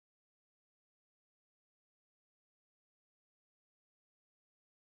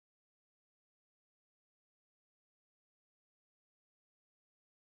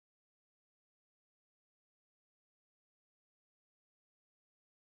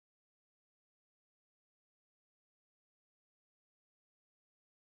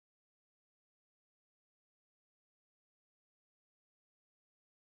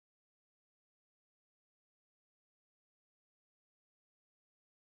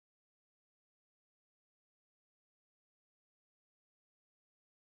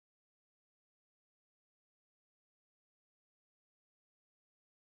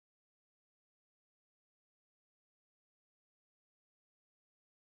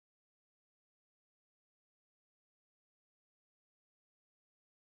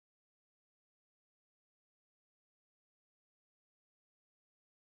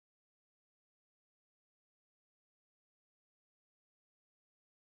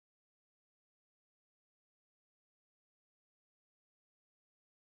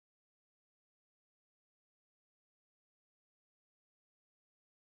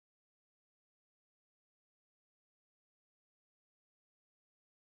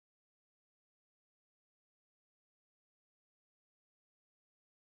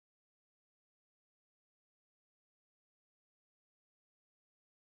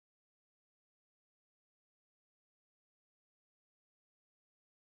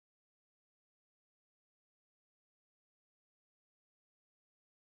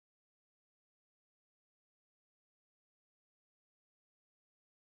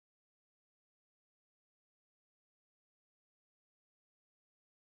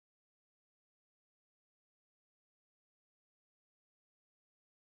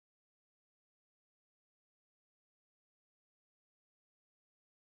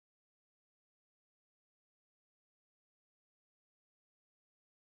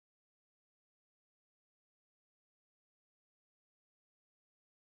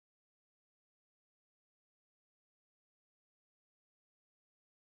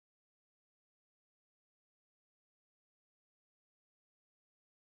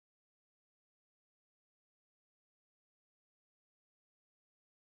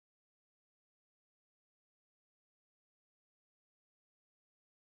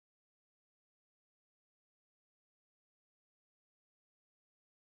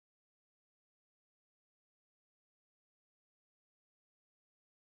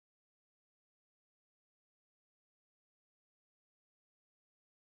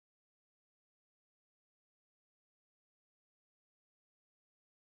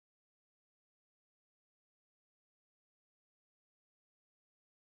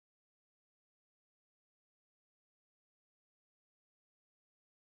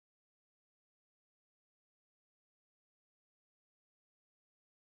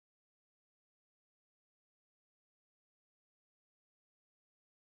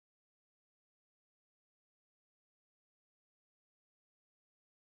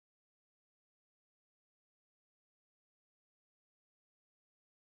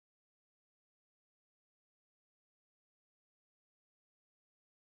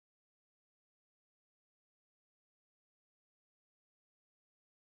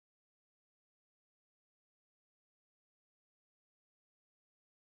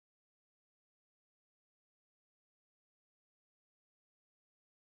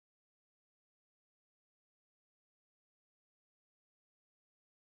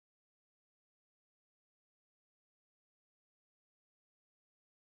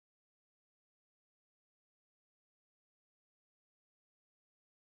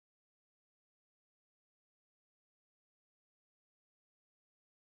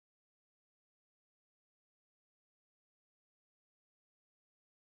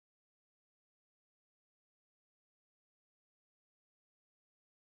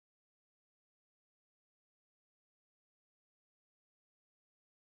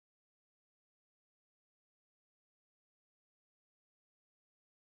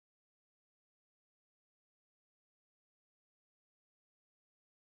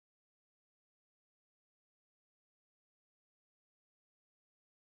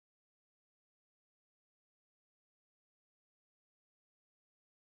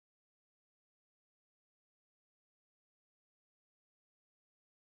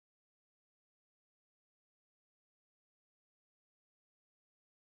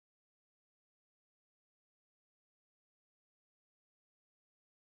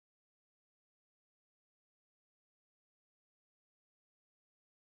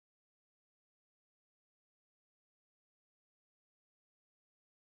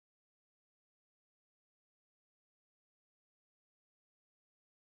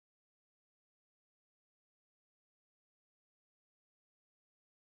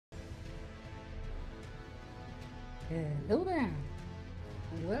Hello there!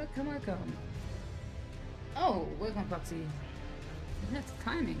 Welcome. Oh, welcome, Foxy. That's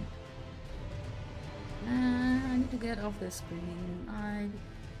timing. I need to get off this screen. I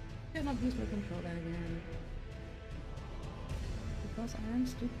cannot use my controller again. Because I am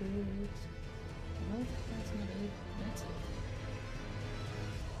stupid. Nope, that's not it. That's it.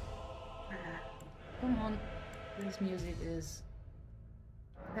 Come on. This music is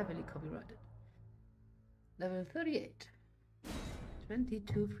heavily copyrighted. Level 38.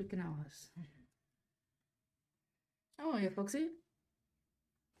 22 freaking hours. Oh, yeah, Foxy.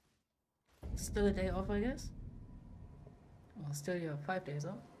 Still a day off, I guess? Well, still your 5 days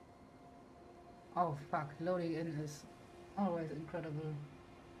off. Oh, fuck. Loading in is always incredible.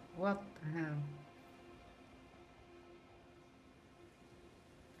 What the hell?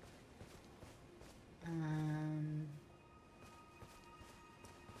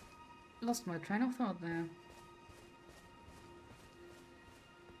 Lost my train of thought there.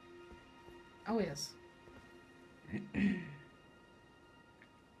 Oh, yes.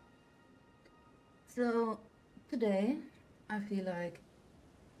 So, today, I feel like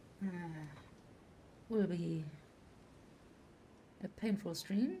will be a painful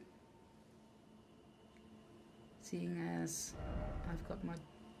stream, seeing as I've got my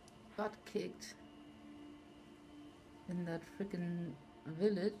butt kicked in that freaking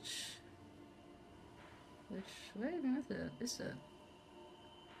village. Which way is that?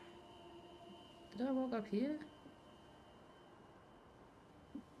 Did I walk up here?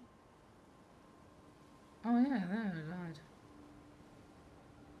 Oh yeah, there, right.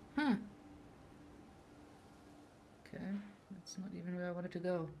 Huh. Okay, that's not even where I wanted to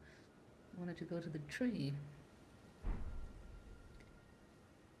go. I wanted to go to the tree.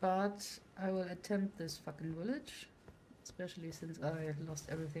 But I will attempt this fucking village, especially since I lost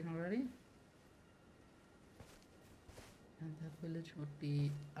everything already. And that village would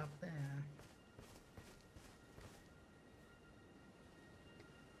be up there.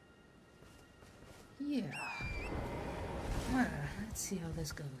 Yeah. Well, let's see how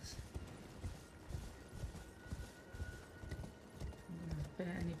this goes. I'm gonna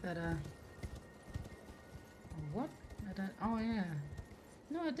fare any better. What? Oh yeah.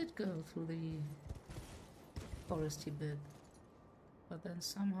 No, I did go through the foresty bit. But then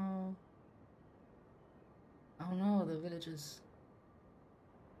somehow... Oh no, the village is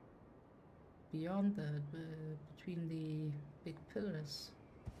beyond that, between the big pillars.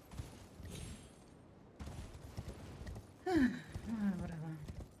 Whatever.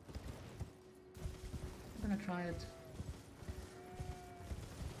 I'm gonna try it.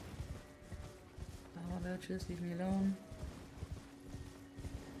 Oh, lurches, leave me alone.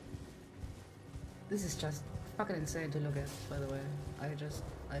 This is just fucking insane to look at, by the way.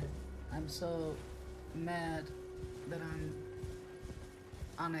 I'm so mad that I'm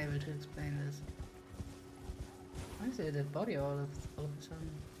unable to explain this. Why is there a dead body all of a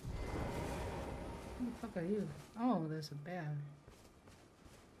sudden? Who the fuck are you? Oh, there's a bear.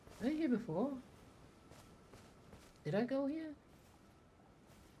 Were I here before? Did I go here?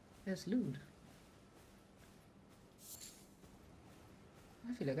 There's loot.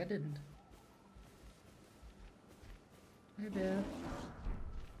 I feel like I didn't. Hey bear.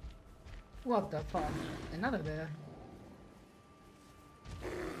 What the fuck? Another bear.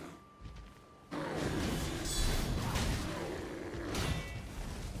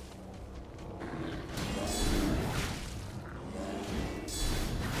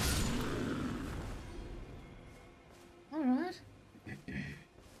 Alright.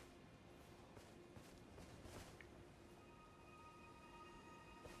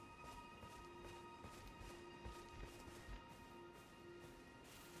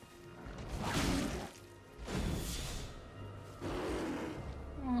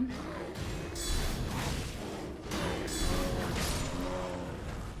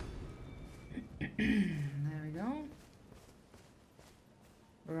 There we go.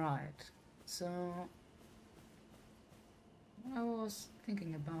 Right. So I was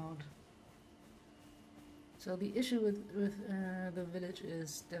thinking about. So the issue with the village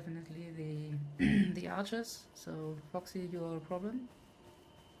is definitely the the archers. So Foxy, you are a problem.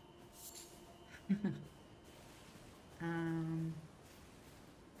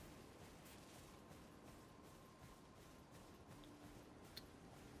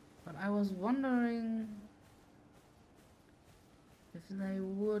 But I was wondering if they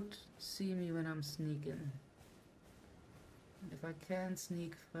would see me when I'm sneaking. If I can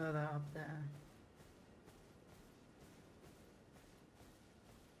sneak further up there.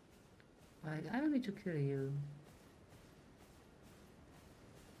 Like, I don't need to kill you.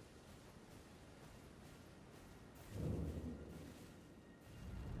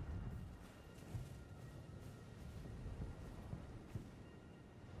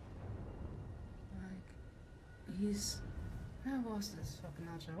 he's... Where was this fucking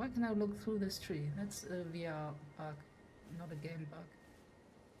archer? Why can I look through this tree? That's a VR bug, not a game bug.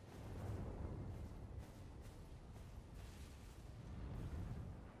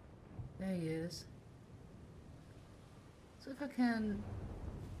 There he is. So if I can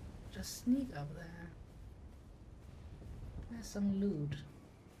just sneak up there. There's some loot.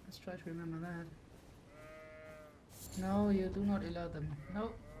 Let's try to remember that. No, you do not allow them.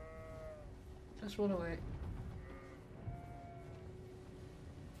 No. Just run away.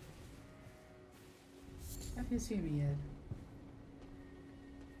 Have you seen me yet?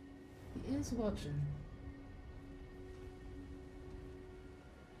 He is watching.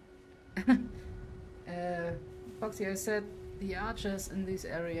 Foxy, I said the archers in this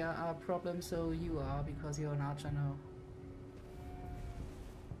area are a problem, so you are, because you're an archer now.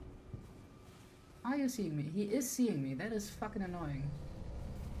 Are you seeing me? He is seeing me. That is fucking annoying.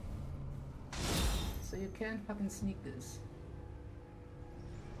 So you can't fucking sneak this.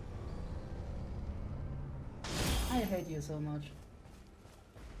 I hate you so much.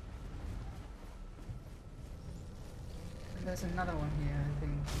 And there's another one here, I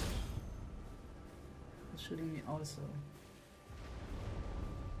think. He's shooting me also.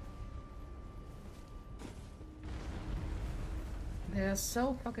 They're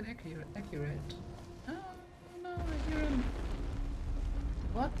so fucking accurate. Oh no, I hear him.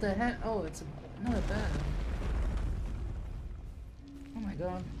 What the heck? Oh, it's another bear. Oh my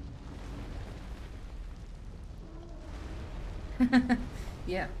god.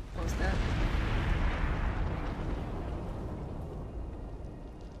 Yeah, what was that?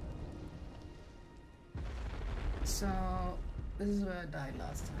 So, this is where I died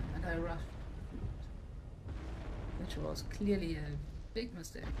last time, and I rushed. Which was clearly a big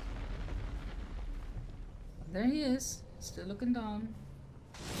mistake. There he is, still looking down.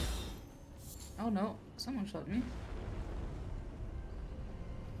 Oh no, someone shot me.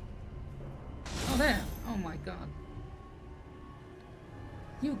 Oh there! Oh my god.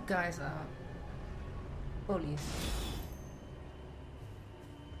 You guys are bullies.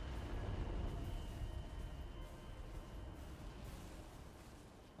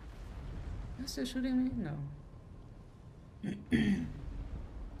 Are you still shooting me? No.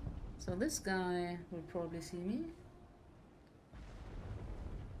 So this guy will probably see me.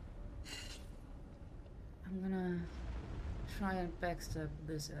 I'm gonna try and backstab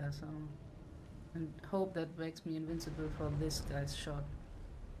this asshole and hope that makes me invincible for this guy's shot.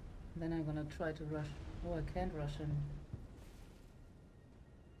 Then I'm gonna try to rush. Oh, I can't rush him.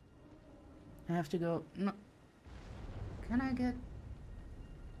 I have to go. No. Can I get...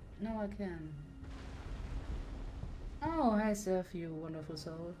 No, I can. Oh, hi Seth, you wonderful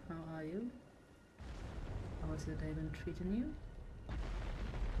soul. How are you? How has your day been treating you?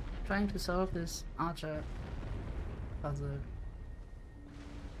 Trying to solve this archer puzzle.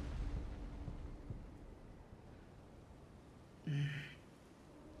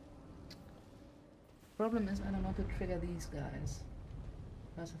 Problem is, I don't want to trigger these guys.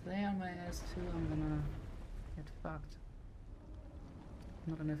 Because if they are my ass too, I'm gonna get fucked.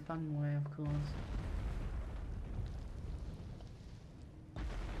 Not in a fun way, of course.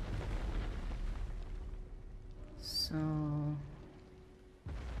 So...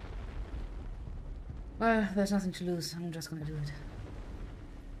 Well, there's nothing to lose. I'm just gonna do it.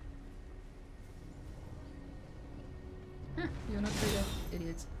 Huh, you're not triggered,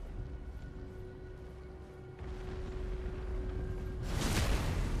 idiots.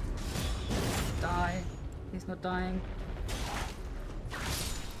 Die. He's not dying.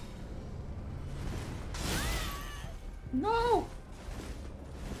 No!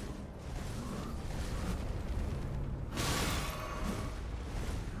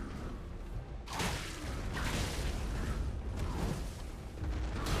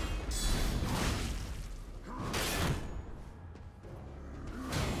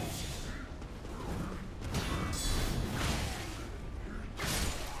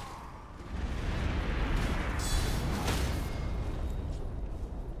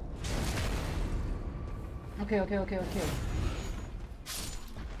 Okay.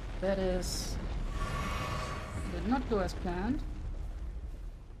 That is... did not go as planned.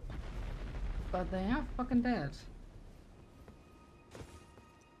 But they are fucking dead.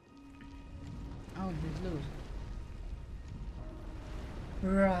 Oh, his loot.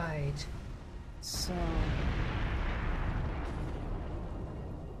 Right. So...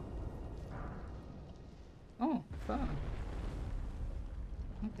 Oh, far.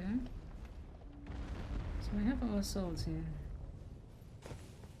 Okay. So we have our souls here.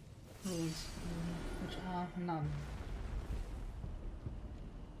 Rules, which are none.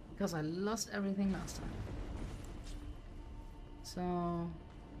 Because I lost everything last time. So,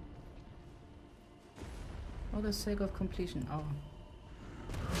 for the sake of completion, oh.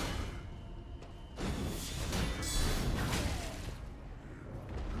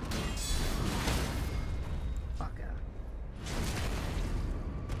 Fucker.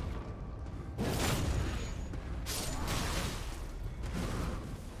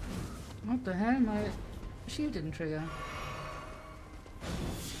 What the hell? My shield didn't trigger.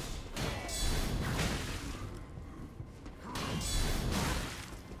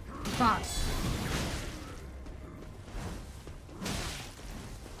 Fuck.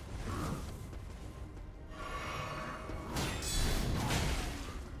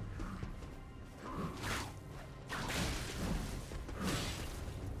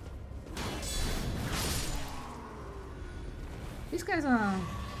 These guys are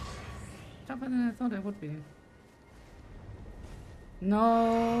tougher than I thought they would be.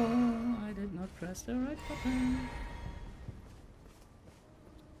 No, I did not press the right button.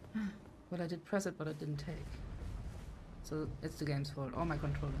 Well, I did press it, but it didn't take. So it's the game's fault, or my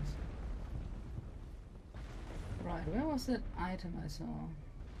controllers. Right, where was that item I saw?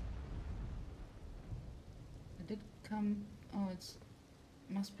 It did come... oh, it's...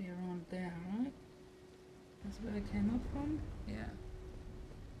 must be around there, right? That's where it came up from? Yeah.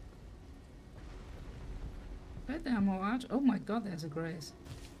 Bet there are more arch... oh my god, there's a grace.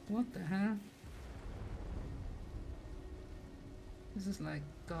 What the hell? This is like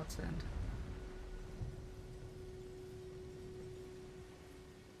godsend.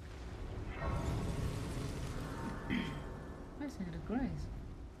 Why is there a grace?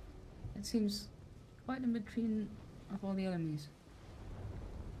 It seems quite in between of all the enemies.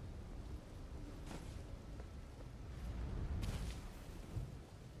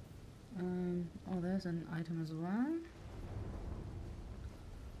 Oh, there's an item as well.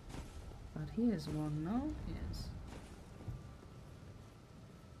 But here's one, no? Yes.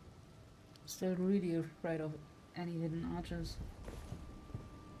 Still really afraid of any hidden archers.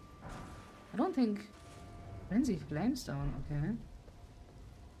 I don't think... Frenzy Flamestone, okay.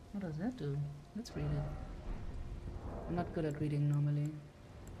 What does that do? Let's read it. I'm not good at reading normally.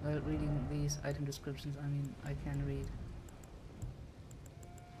 Well, reading these item descriptions, I mean, I can read.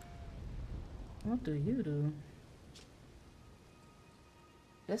 What do you do?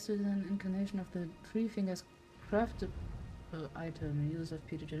 Blessed with an incarnation of the three fingers crafted per item. Uses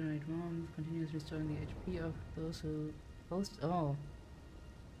FP to generate warmth, continues restoring the HP of those who host. Oh.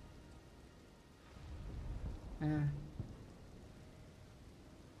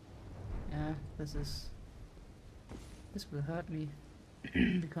 Yeah, this will hurt me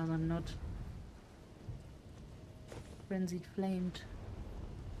because I'm not frenzied flamed.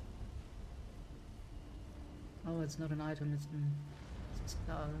 Oh, it's not an item, it's a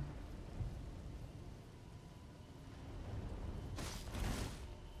skull.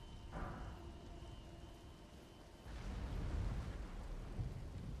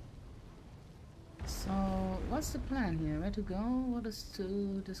 So, what's the plan here? Where to go? What is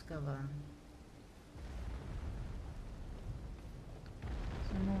to discover?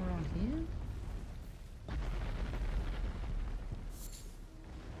 Some more around here?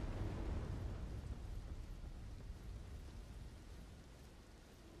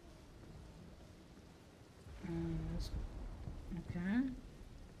 Okay.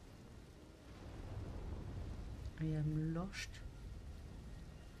 I am lost.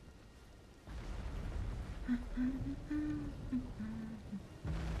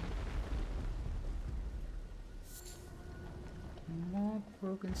 More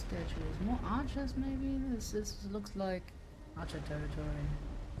broken statues. More archers maybe? This looks like archer territory.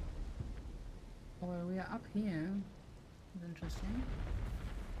 Oh, well, we are up here. That's interesting.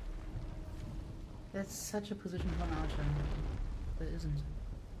 That's such a position for an archer. There isn't.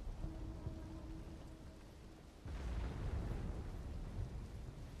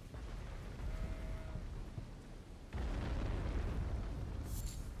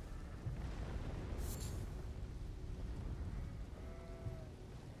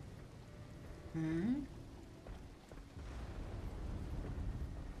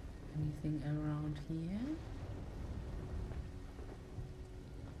 Anything around here?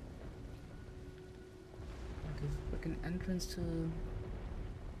 Like a freaking entrance to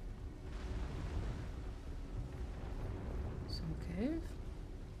some cave?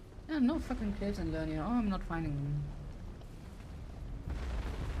 Yeah, no fucking caves in Liurnia. Oh, I'm not finding them.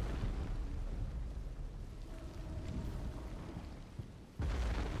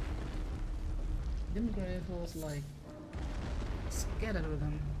 Didn't go if it was like scattered with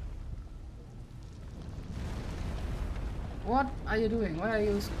them. What are you doing? Why are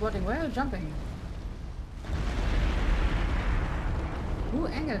you squatting? Why are you jumping? Who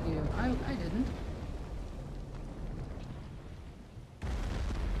angered you? I didn't.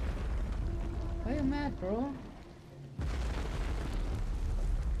 Why are you mad, bro?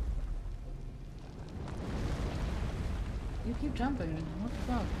 You keep jumping. What the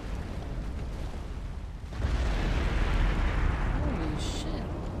fuck? Holy shit.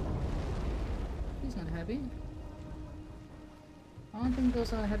 He's not happy. I don't think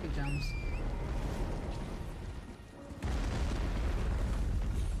those are happy jumps.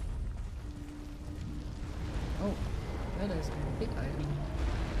 Oh, that is a big item.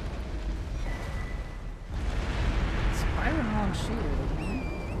 Spiral Horn Shield, huh?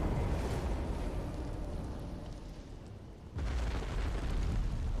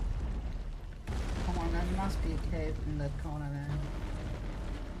 Come on, there must be a cave in that corner there.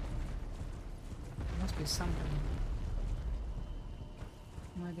 There must be something.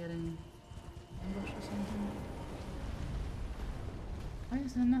 Am I getting ambushed or something? Why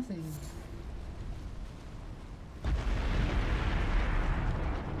is there nothing? Okay,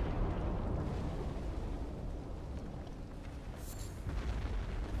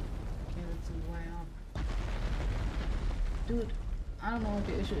 that's a way up. Dude, I don't know what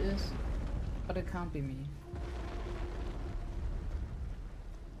the issue is, but it can't be me.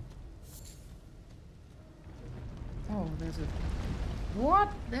 Oh, there's a... What?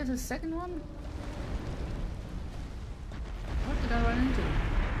 There's a second one? What did I run into?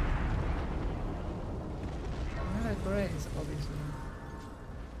 Another grace, obviously.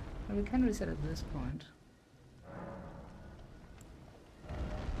 But we can reset at this point.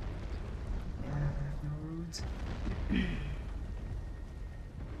 Yeah, I have no runes.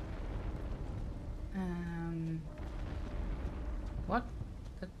 What?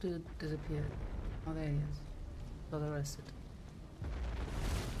 That dude disappeared. Oh, there he is. Got arrested.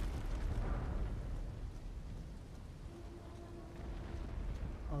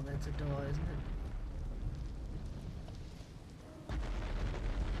 Oh, that's a door, isn't it?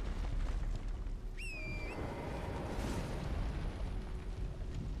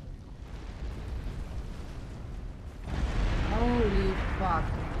 Holy fuck.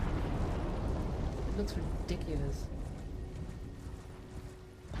 It looks ridiculous.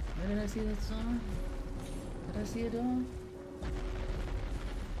 Where did I see that door? Did I see a door?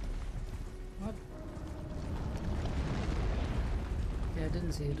 What? Yeah, I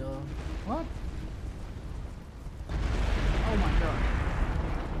didn't see a door. What? Oh my god.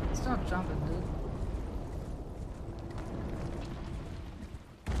 Stop jumping, dude.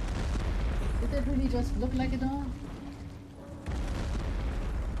 Did that really just look like a door?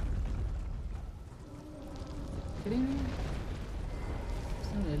 Kidding me? It's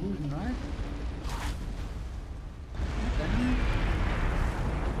not an illusion, right? What the hell?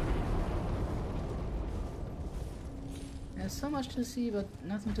 There's so much to see, but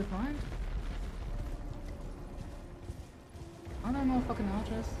nothing to find. Are there more fucking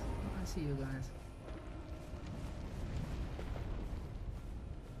archers? I see you guys.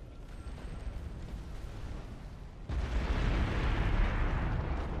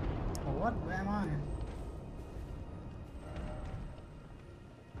 Oh, what? Where am I?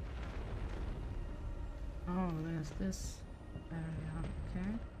 Oh, there's this area.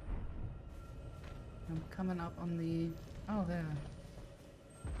 Okay. I'm coming up on the... Oh, there.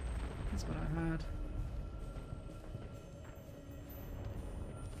 That's what I heard.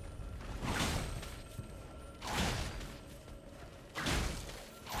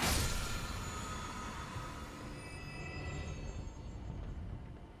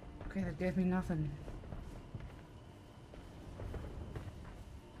 Okay, that gave me nothing.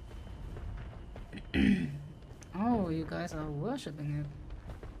 Oh, you guys are worshipping it.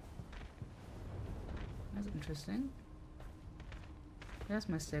 That's interesting. There's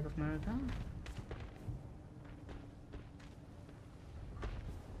my stake of America.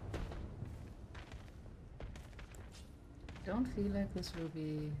 Don't feel like this will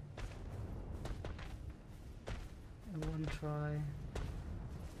be a one try.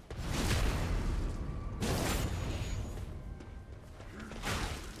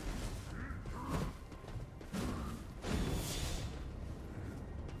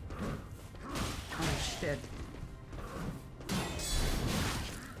 Oh shit.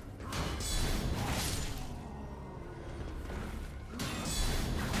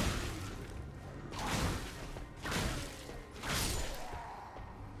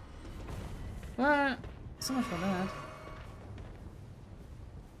 Well, so much for that.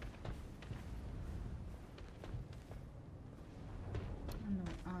 No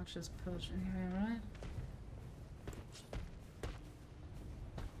archers perched anywhere, right?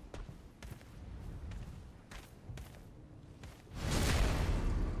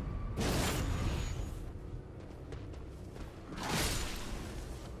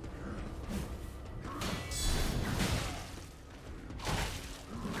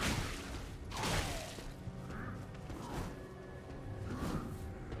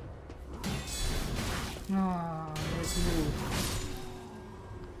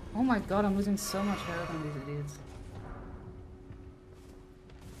 my god, I'm losing so much health on these idiots.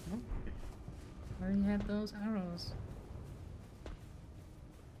 Oh. I already had those arrows.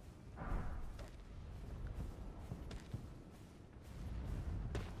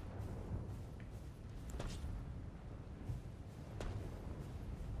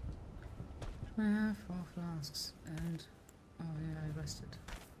 I have 4 flasks and... oh yeah, I rested.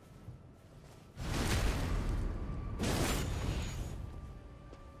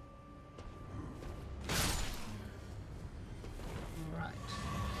 Alright.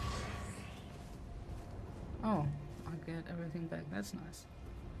 Oh, I get everything back, that's nice.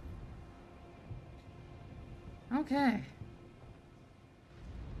 Okay.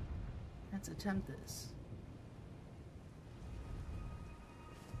 Let's attempt this.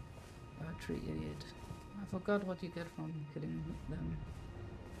 Erdtree, idiot. I forgot what you get from killing them.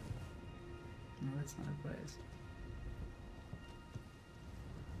 No, that's not a praise.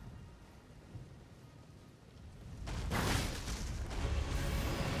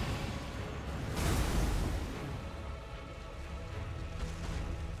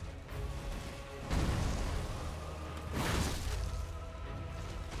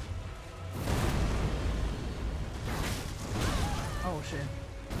 Oh shit.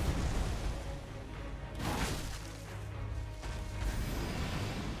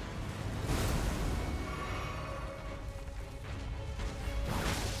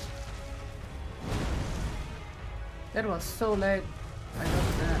 That was so late. I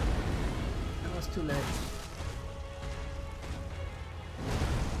got that. That was too late.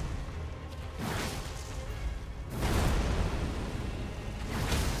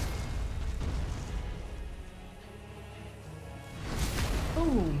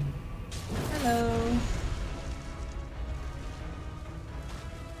 Boom. Hello.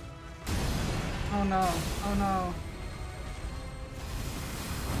 Oh no. Oh no.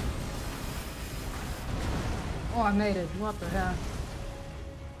 Oh, I made it. What the hell?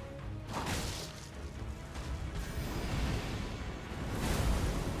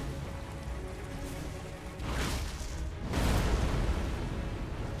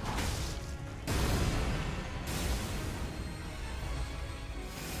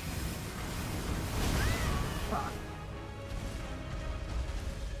 Fuck.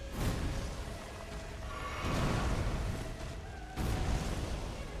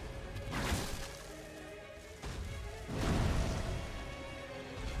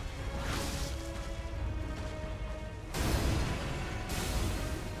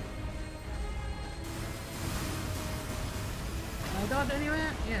 I got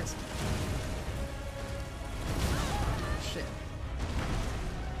anywhere? Yes. Shit.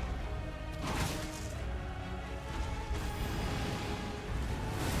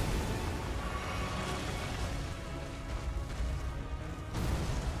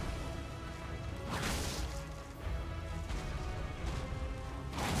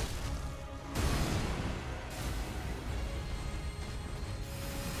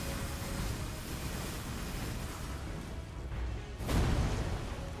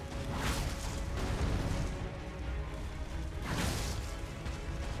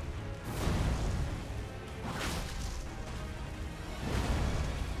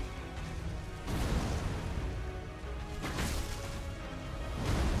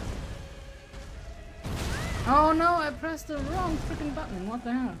 Oh no, I pressed the wrong freaking button. What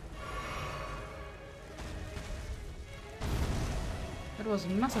the hell? That was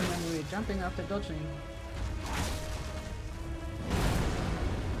muscle memory, jumping after dodging.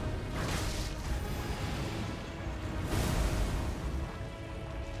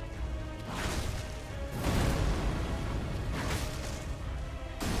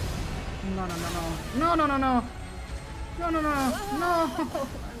 No, no, no, no. No, no, no, no. No, no, no, no. No. I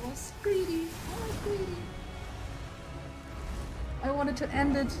was greedy. I was greedy. I wanted to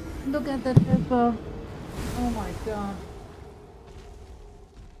end it. Look at that pepper. Oh my god.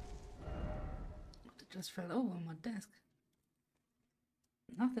 It just fell over on my desk.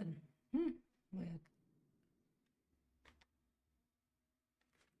 Nothing. Weird.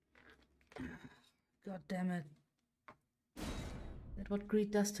 God damn it. That's what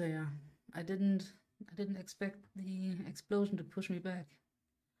greed does to you. I didn't expect the explosion to push me back.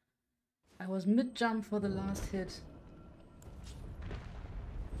 I was mid-jump for the last hit.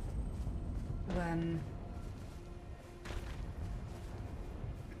 When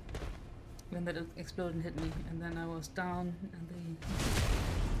that explosion hit me, and then I was down, and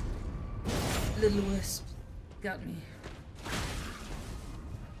the little wisp got me.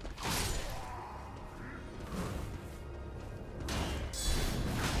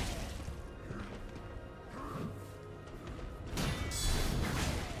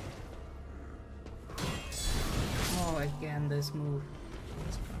 this move.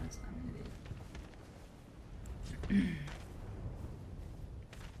 Jesus Christ, I'm an idiot.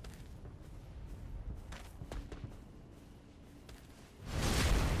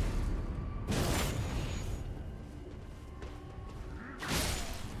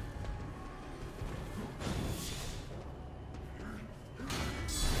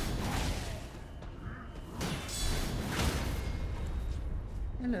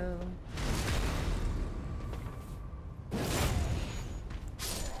 Hello.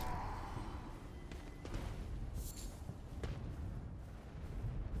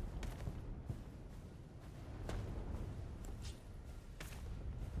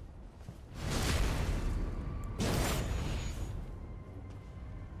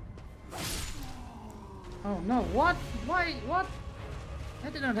 Oh no, what? Why? What?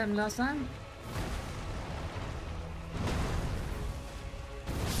 That did not happen last time.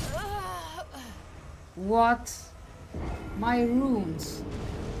 What? My runes.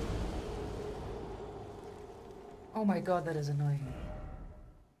 Oh my god, that is annoying.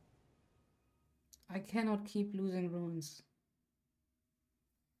 I cannot keep losing runes.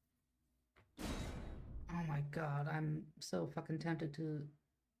 Oh my god, I'm so fucking tempted to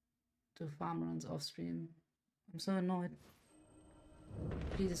farm runs off stream. I'm so annoyed.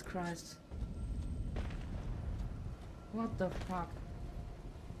 Jesus Christ. What the fuck?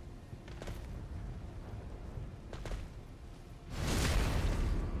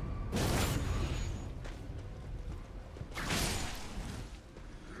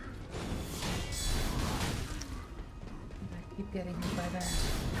 I keep getting hit by that.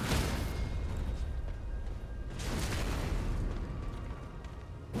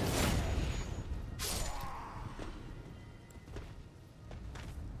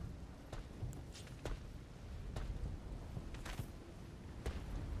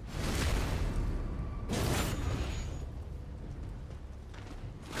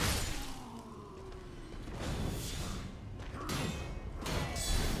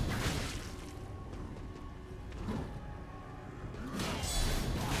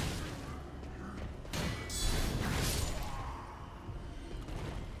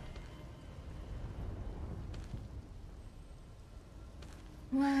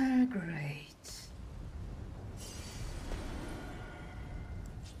 Well, great.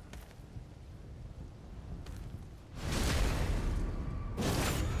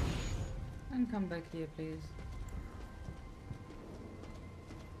 And come back here, please.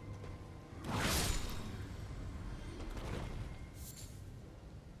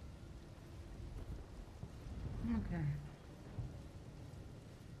 Okay.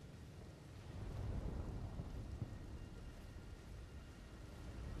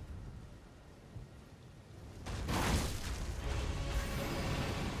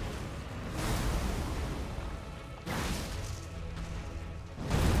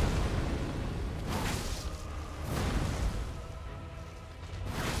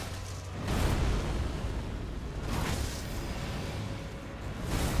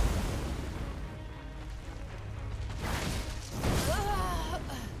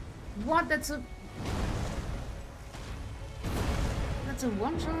 What? That's a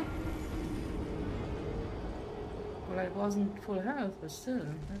one shot? Well, it wasn't full health, but still,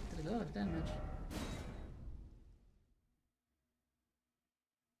 that did a lot of damage.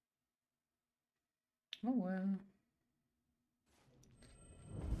 Oh well.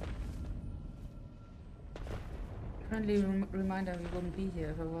 Friendly reminder we wouldn't be here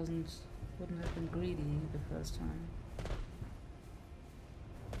if I wouldn't have been greedy the first time.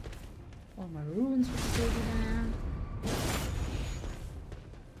 All my runes would still be there.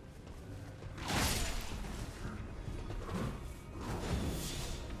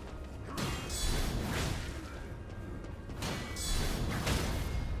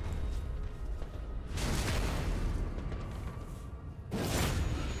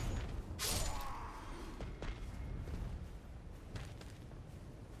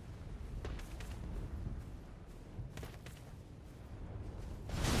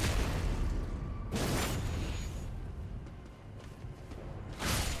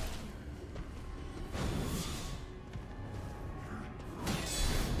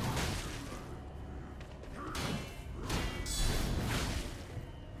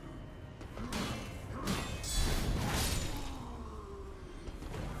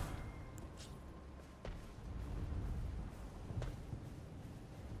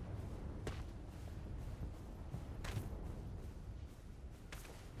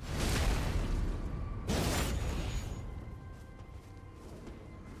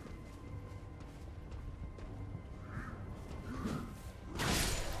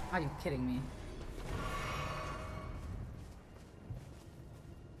 Are you kidding me?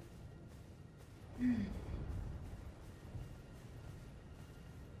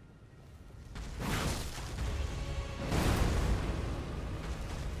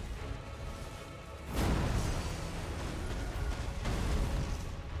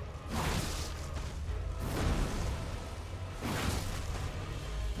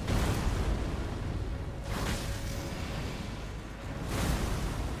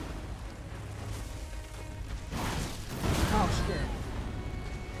 Oh shit.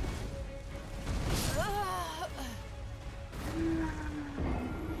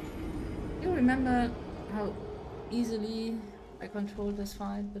 You remember how easily I controlled this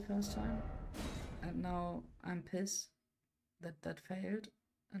fight the first time? And now I'm pissed that that failed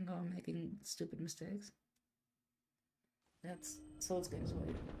and now I'm making stupid mistakes. That's Souls games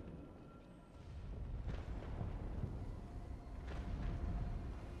way.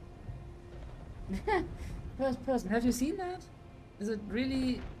 First person, have you seen that? Is it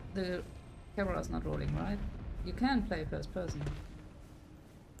really the camera's not rolling, right? You can play first person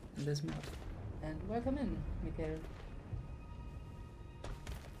in this mod. And welcome in, Mikhail.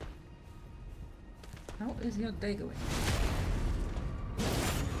 How is your day going?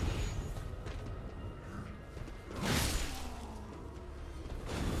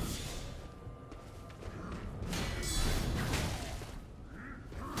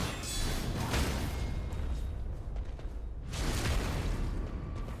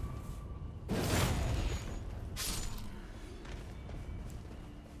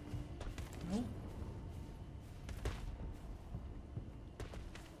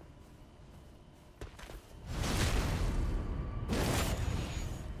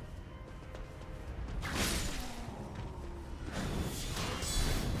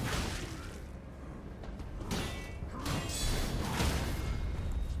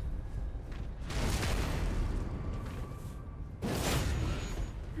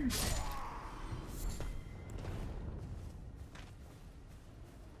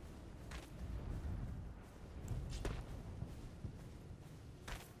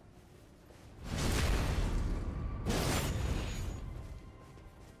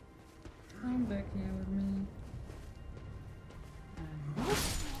 Come back here with me.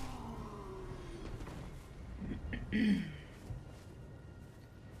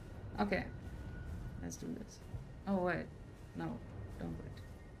 Okay, let's do this. Oh wait, no, don't wait.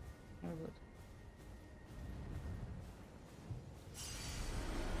 Or would.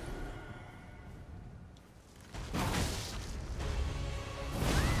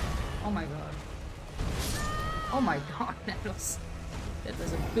 Oh my god. Oh my god, that was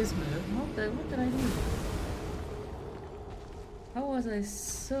abysmal. What did I do? How was I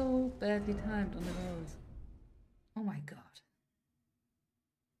so badly timed on the rolls? Oh my god.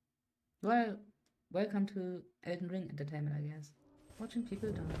 Well, welcome to Elden Ring entertainment, I guess. Watching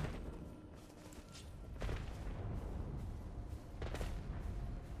people die.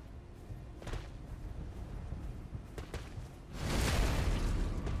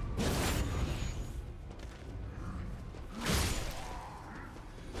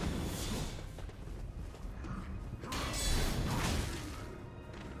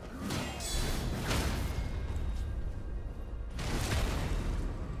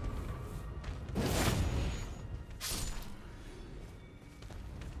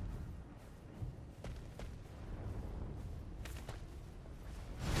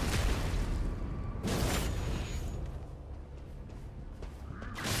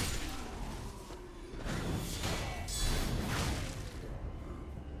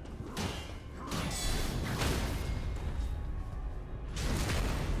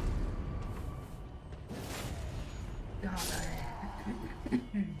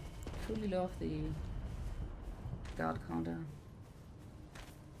 Truly love the guard counter.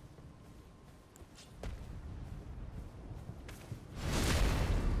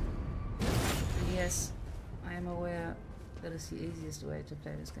 And yes, I am aware that is the easiest way to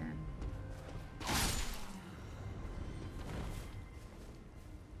play this game.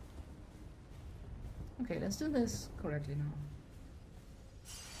 Okay, let's do this correctly now.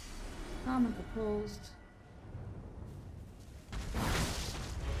 Calm and composed.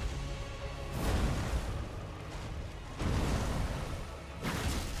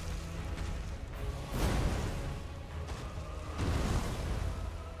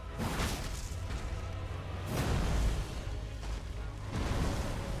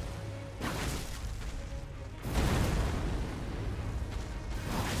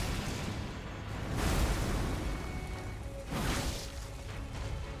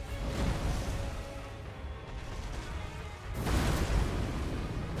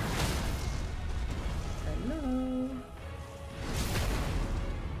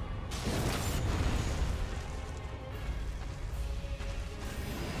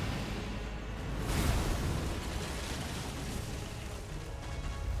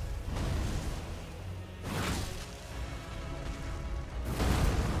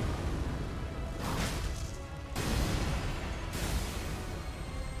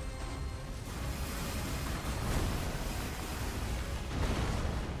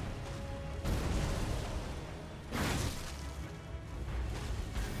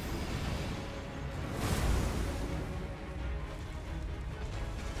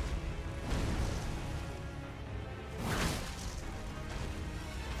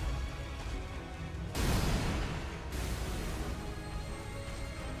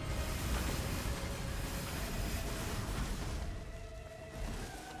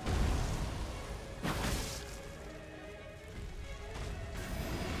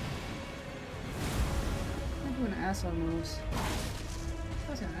 asshole moves.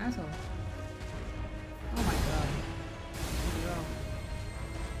 Such an asshole. Oh my god. Here we go.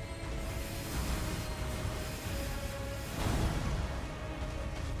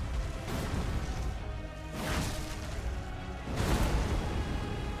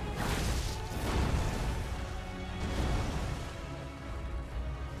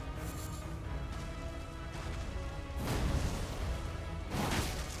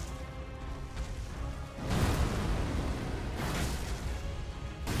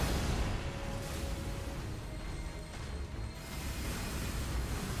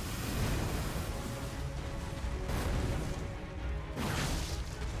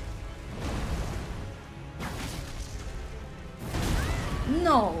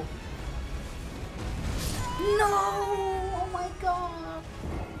 No! No! Oh my god!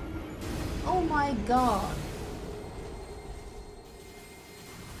 Oh my god!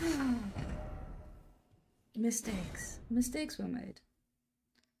 Mistakes. Mistakes were made.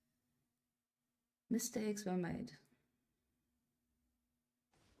 Mistakes were made.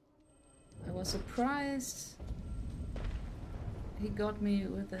 I was surprised he got me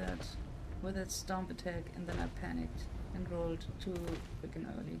with that stomp attack, and then I panicked and rolled too freaking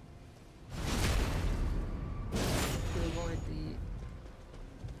early to avoid the...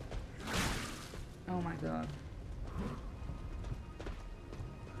 Oh my god.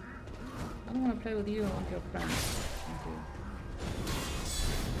 I don't want to play with you, I want your friends. Thank you.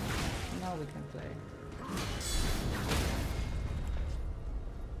 Now we can play.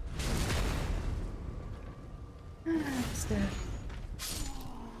 It's dead.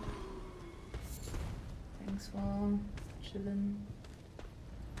 Thanks for chillin'.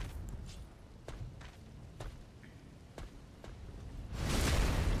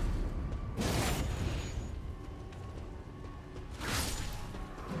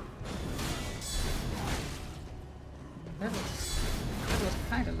 That was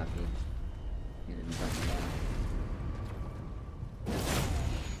kinda lucky. He didn't drop the ball.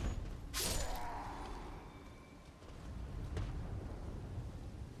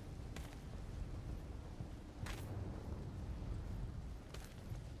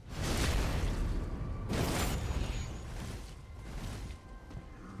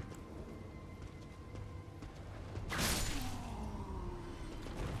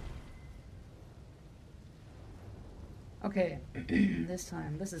 Okay, this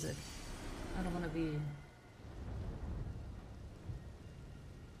time, this is it. I don't want to be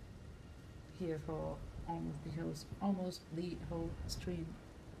here for almost the whole stream.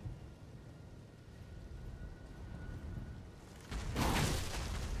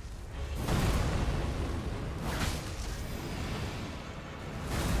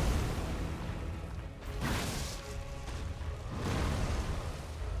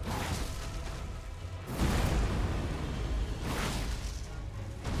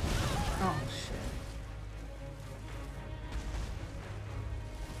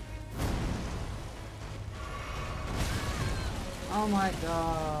 Oh my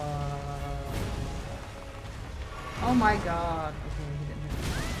god. Oh my god. Okay, he didn't hit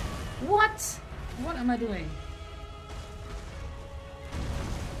me. What? What am I doing?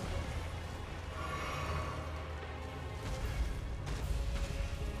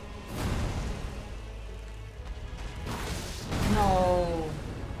 No.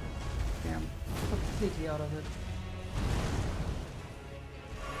 Damn. Completely out of it.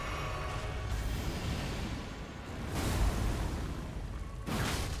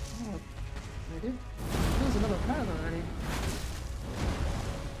 There's another card already.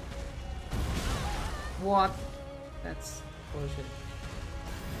 What? That's bullshit.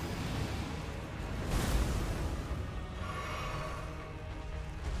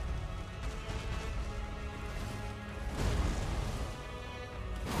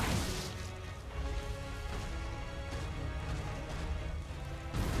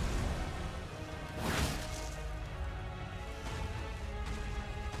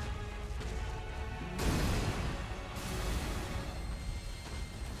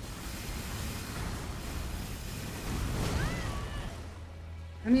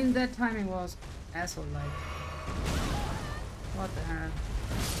 I mean, that timing was asshole-like. What the hell?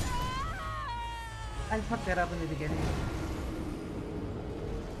 I fucked that up in the beginning.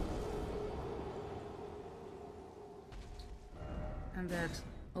 And that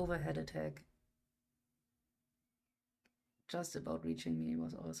overhead attack just about reaching me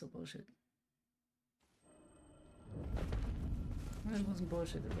was also bullshit. Well, it wasn't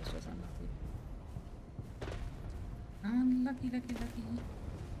bullshit, it was just unlucky. Unlucky, lucky, lucky.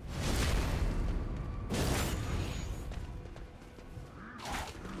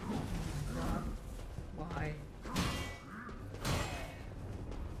 God. Why?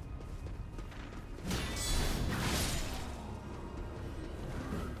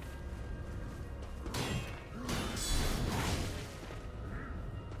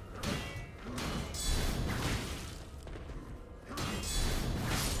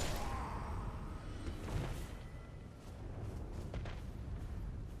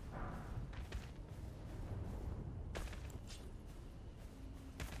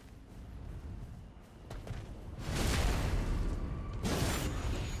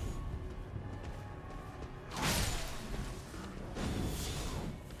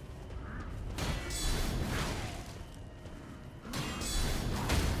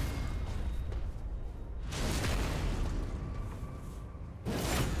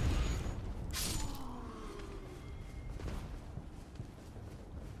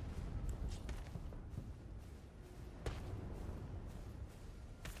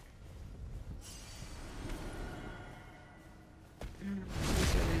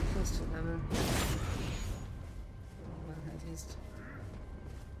 close to level. Well, at least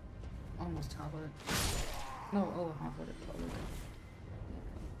almost half of it. No, over half of it probably.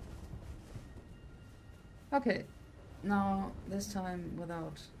 Yeah. Okay, now this time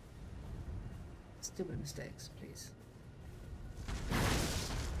without stupid mistakes, please.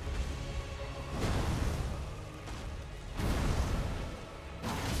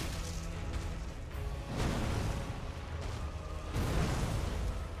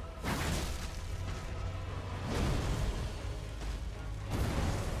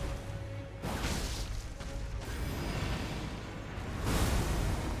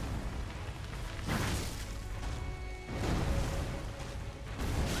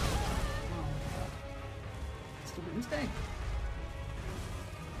 Mistake.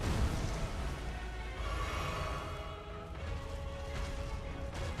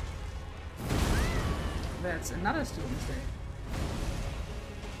 That's another stupid mistake.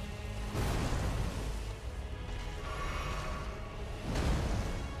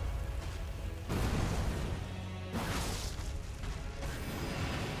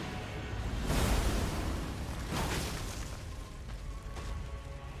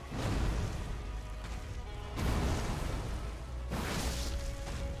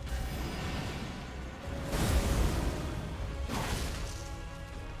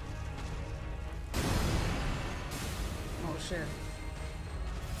 Shit.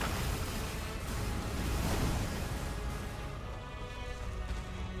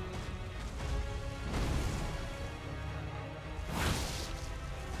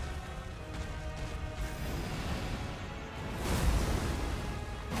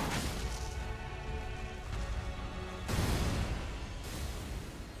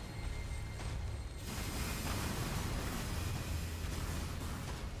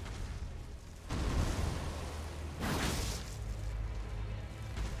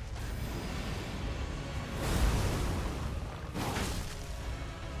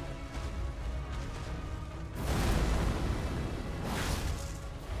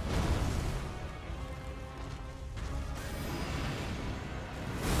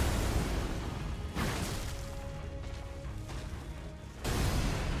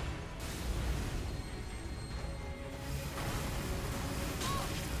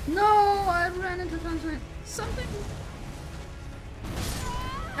 No, I ran into something.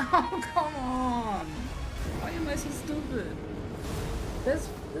 Oh, come on! Why am I so stupid? This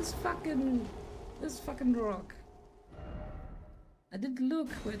fucking rock. I did look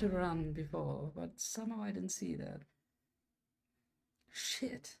where to run before, but somehow I didn't see that.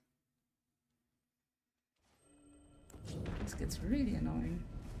 Shit. This gets really annoying.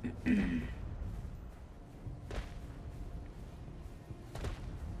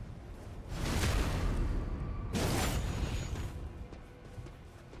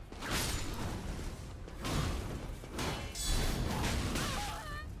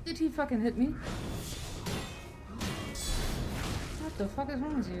 Did he fucking hit me? What the fuck is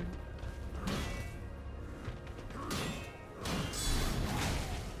wrong with you?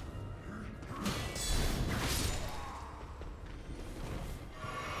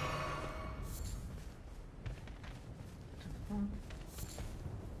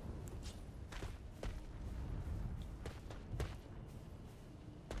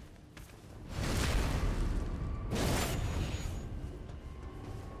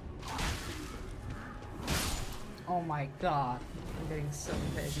 Oh my god, I'm getting so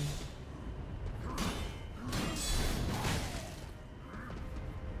impatient.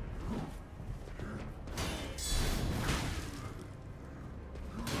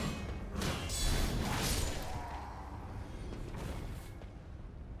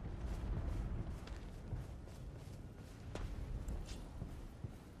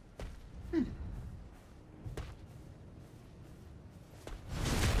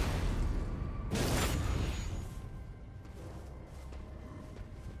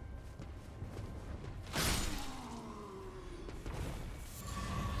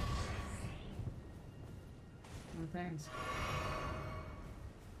 Thanks.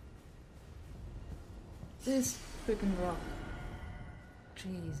 This freaking rock.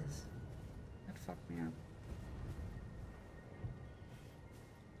 Jesus. That fucked me up.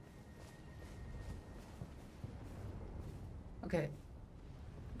 Okay.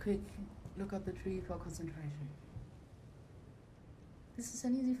 Quick, look up the tree for concentration. This is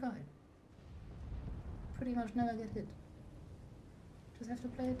an easy fight. Pretty much never get hit. Just have to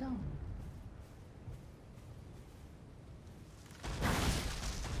play it down.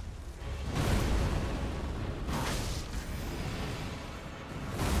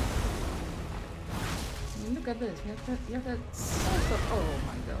 Look at this. You have to oh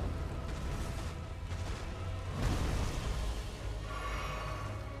my god.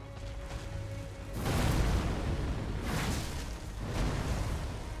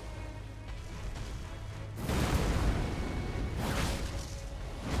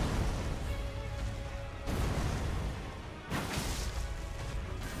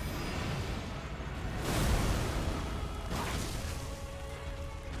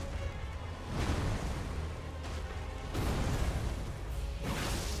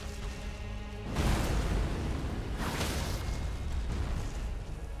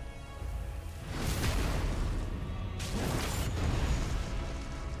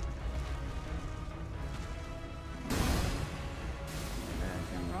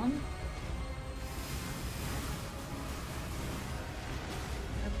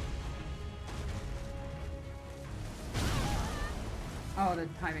 Oh, the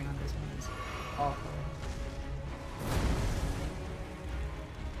timing on this one is awful.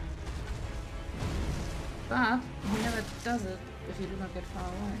 But he never does it if you do not get far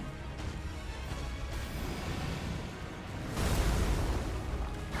away.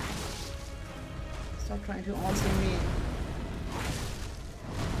 Stop trying to also me.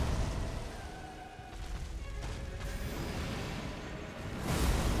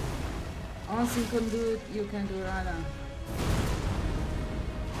 Austin couldn't do it, you can do it either.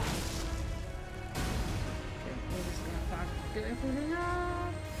 Get everything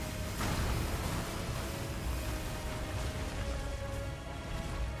up.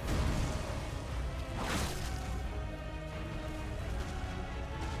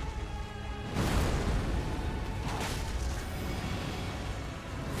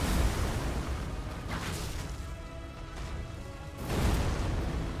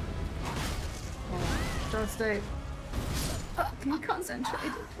 Oh, don't stay. Can you concentrate?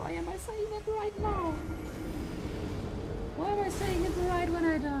 Why am I saying that right now? Why am I saying it right when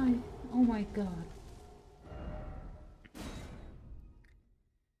I die? Oh my god.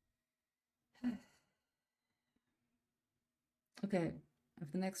 Okay,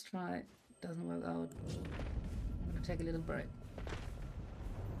 if the next try doesn't work out, I'm gonna take a little break.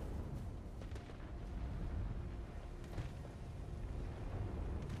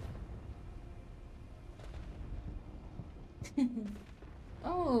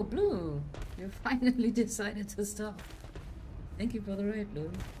 Oh, Blue! You finally decided to stop. Thank you for the raid,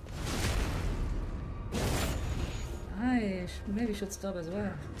 Blue. I maybe should stop as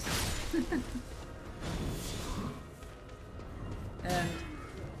well. And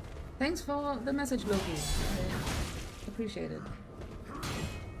thanks for the message, Loki. I appreciate it.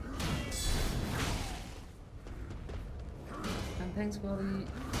 And thanks for the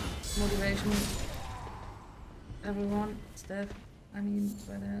motivation, everyone. Steph, I mean,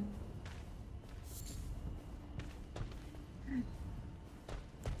 by that.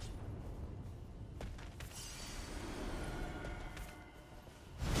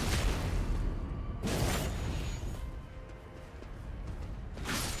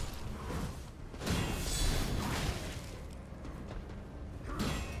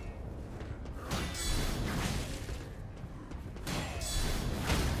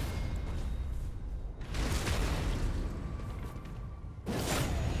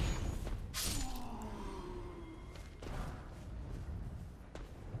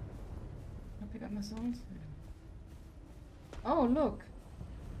 Oh, look!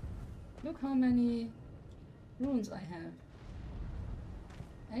 Look how many runes I have.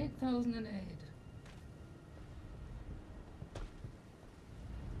 8,008.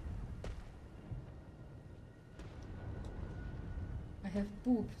 I have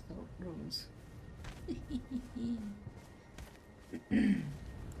boob runes.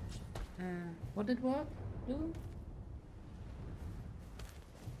 What did work? Blue?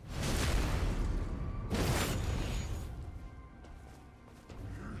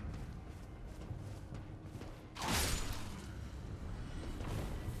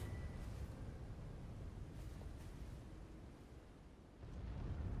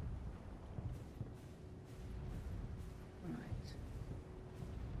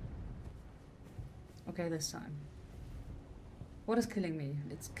 Okay, this time. What is killing me?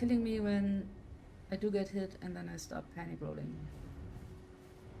 It's killing me when I do get hit and then I start panic rolling.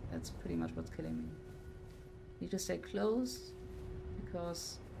 That's pretty much what's killing me. Need to stay close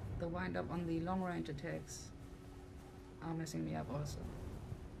because the wind up on the long range attacks are messing me up also.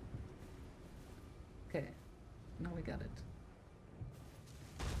 Okay, now we got it.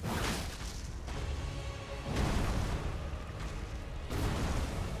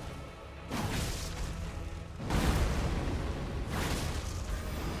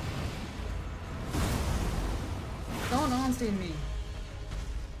 seen me.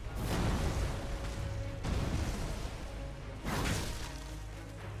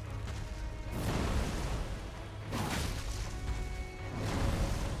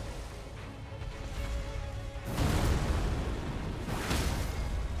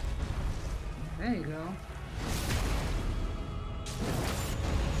 There you go.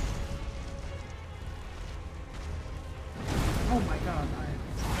 Oh my god,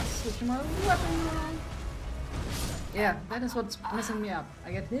 I switched my weapon around. Yeah, that is what's messing me up.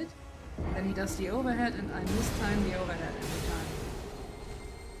 I get hit, then he does the overhead, and I mistime the overhead every time.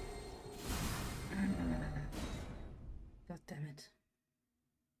 God damn it.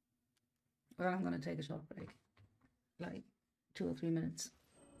 Well, I'm gonna take a short break. Like 2 or 3 minutes.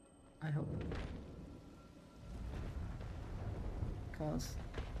 I hope. Because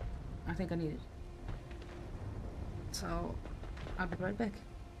I think I need it. So, I'll be right back.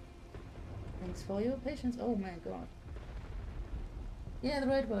 Thanks for your patience. Oh my god. Yeah, the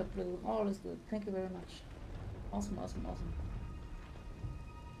right word, Blue. All is good. Thank you very much. Awesome, awesome, awesome.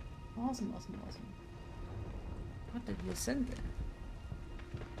 Awesome, awesome, awesome. What did you send there?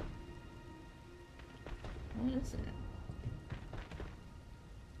 What is it?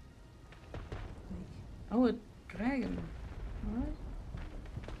 Oh, a dragon. Alright.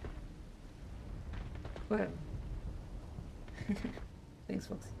 Well. Thanks,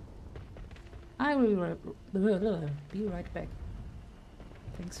 Foxy. I will be right back.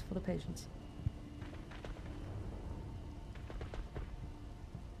 Thanks for the patience.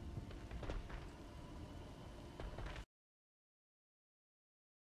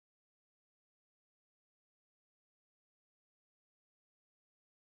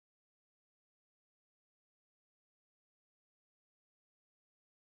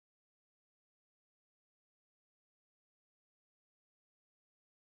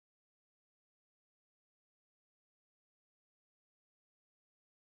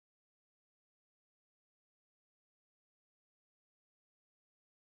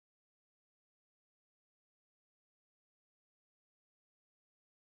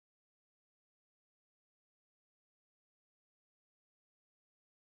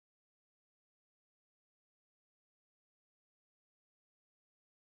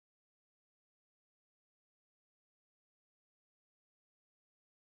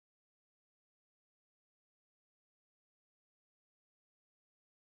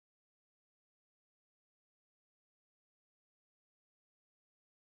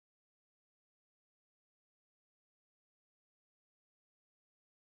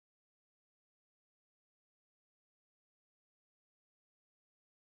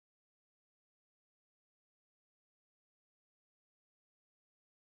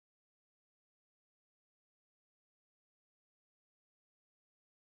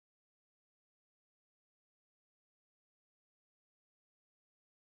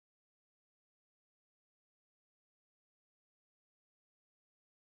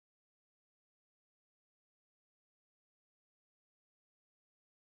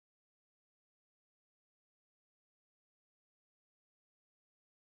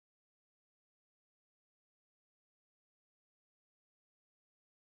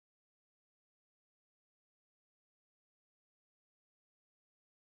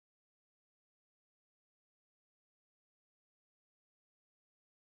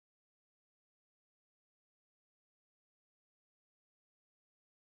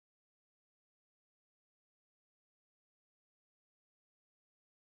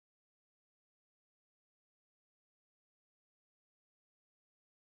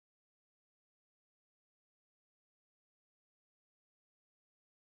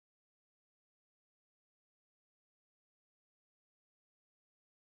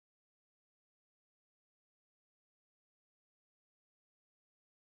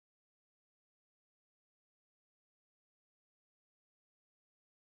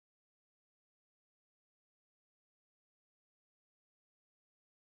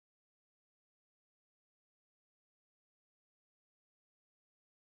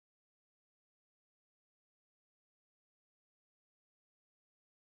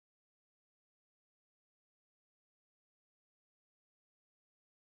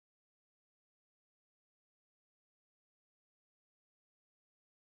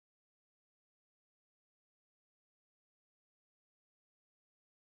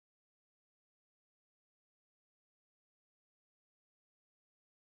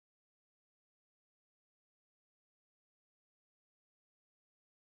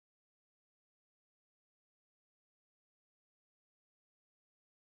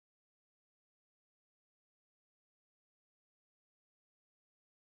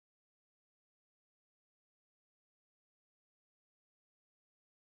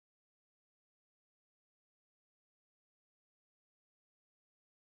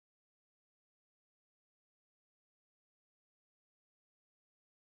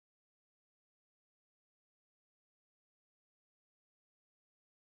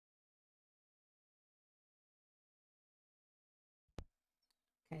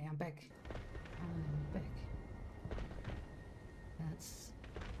 Okay, I'm back. I'm back. Let's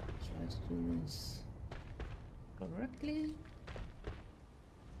try to do this correctly.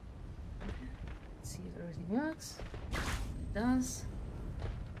 Let's see if everything works. It does.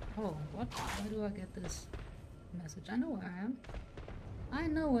 Oh, what? Why do I get this message? I know where I am. I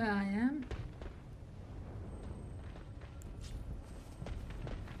know where I am.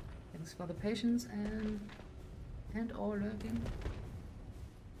 Thanks for the patience and all lurking.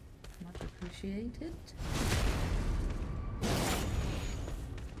 Much appreciated.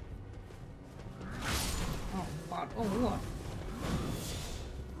 Oh, what? Oh, what?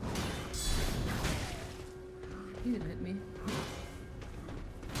 He didn't hit me.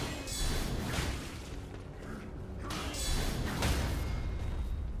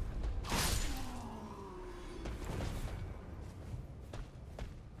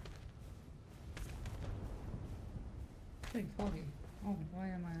 Pretty foggy. Oh, why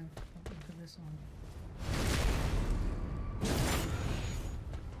am I up into this one?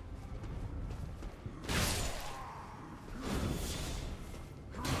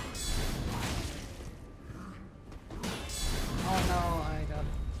 Oh no, I got...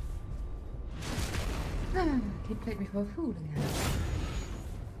 He played me for a fool again.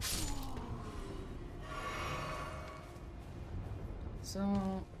 So,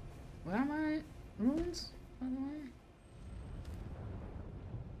 where are my runes, by the way?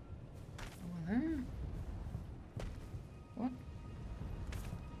 Over there? What?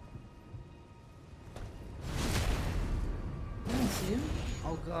 I don't see him.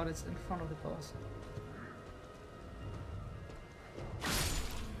 Oh god, it's in front of the boss.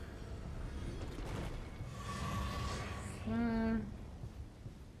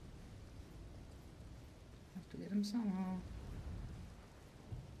 Have to get him somehow.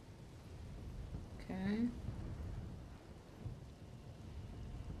 Okay.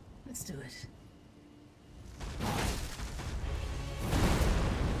 Let's do it.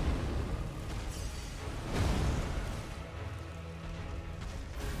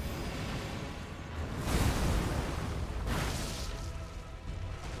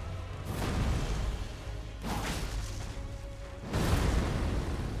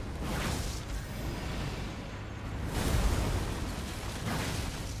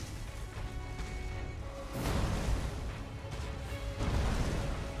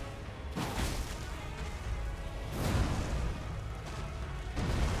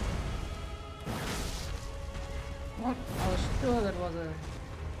 What? I was sure that was a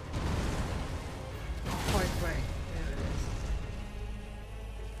point break. There it is.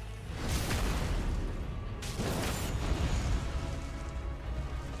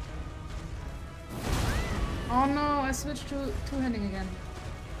 Oh no, I switched to two-handing again.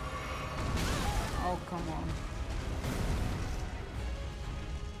 Oh, come on.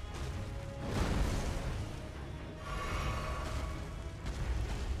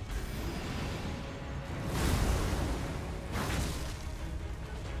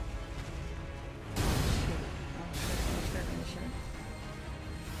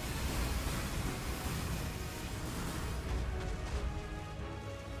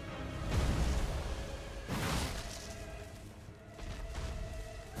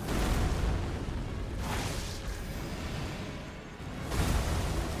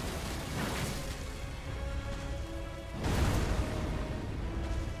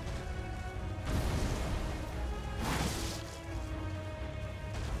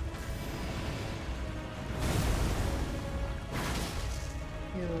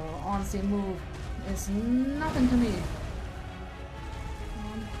 Your on-scene move is nothing to me.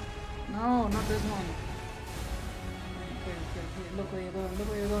 No, not this one. Okay, okay, okay. Look where you're going, look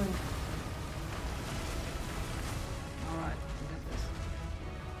where you're going. Alright, we got this.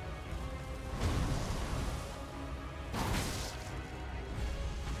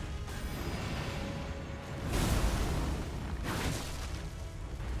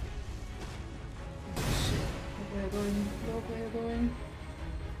 Oh, shit. Look where you're going, look where you're going.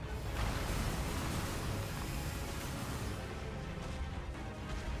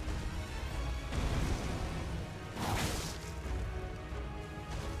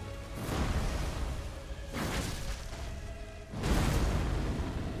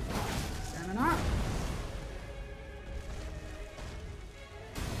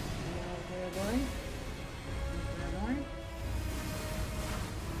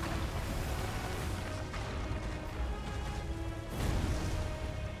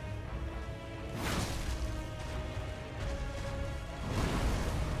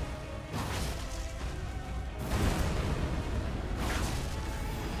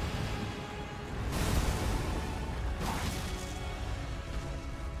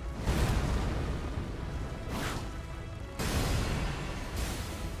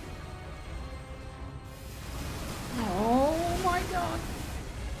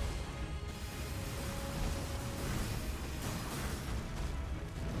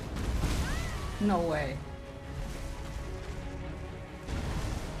 No way.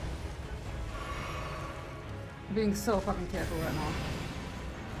 I'm being so fucking careful right now.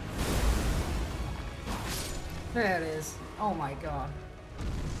 There it is. Oh my god.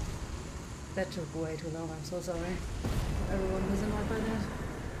 That took way too long. I'm so sorry. Everyone was annoyed by that.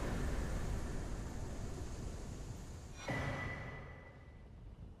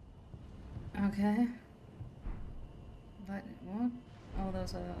 Okay. What? Oh,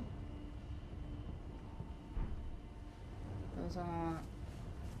 those are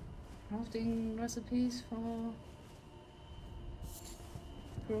crafting recipes for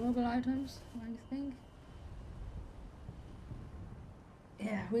growable items, I think.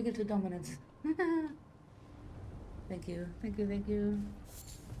 Yeah, wiggle to dominance. Thank you, thank you, thank you.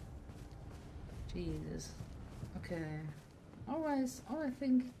 Jesus. Okay. Always, I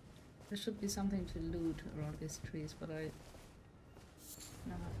think there should be something to loot around these trees, but I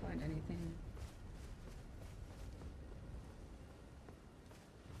never find anything.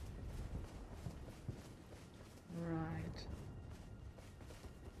 Right.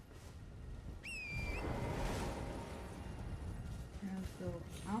 And go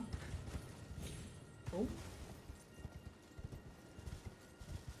up. Oh.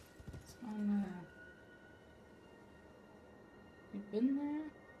 It's on there. You've been there?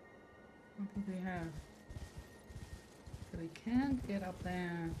 I don't think we have. So we can't get up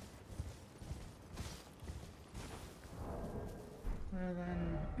there. Well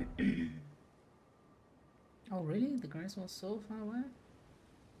then... Oh really? The grass was so far away?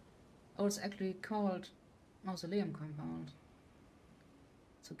 Oh, it's actually called Mausoleum Compound.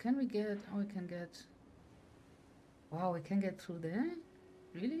 So can we get... Oh, we can get... Wow, we can get through there?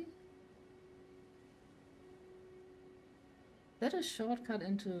 Really? That is shortcut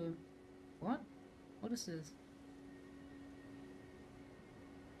into... What? What is this?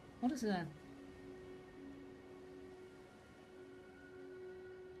 What is that?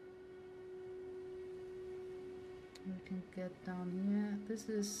 We can get down here. This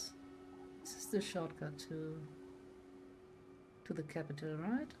is the shortcut to the capital,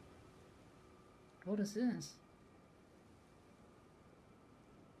 right? What is this?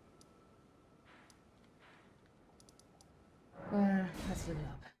 Well, let's level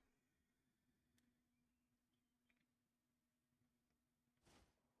up.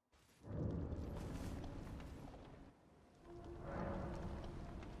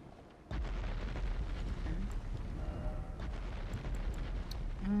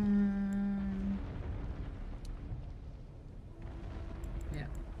 Yeah.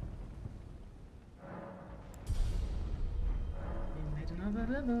 We made another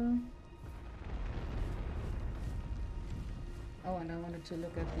level. Oh, and I wanted to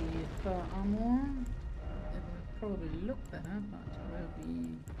look at the fur armor. It will probably look better, but it will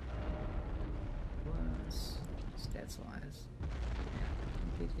be worse stats-wise. Yeah,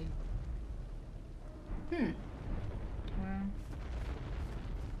 completely. Well.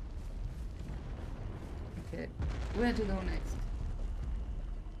 Okay, where to go next?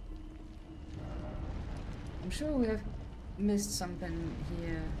 I'm sure we have missed something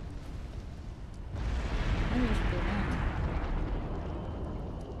here. Maybe we should go now.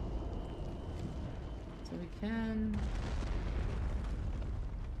 So we can...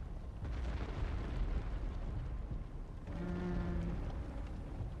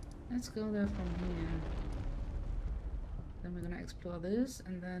 let's go there from here. Then we're gonna explore this,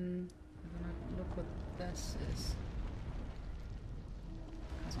 and then we're gonna look what this is.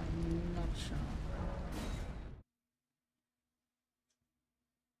 Because I'm not sure.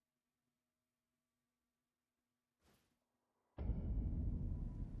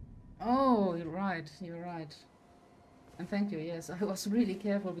 Oh, you're right, you're right. And thank you, yes, I was really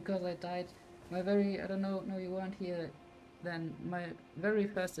careful because I died. My very, I don't know, no, you weren't here then. My very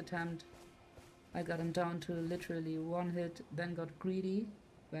first attempt, I got him down to literally one hit, then got greedy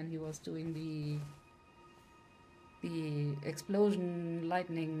when he was doing the explosion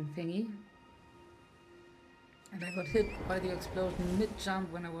lightning thingy. And I got hit by the explosion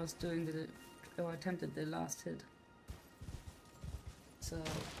mid-jump when I was doing or attempted the last hit. So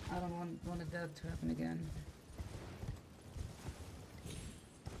I don't want that to happen again.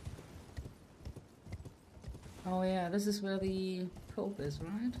 Oh yeah, this is where the Pope is,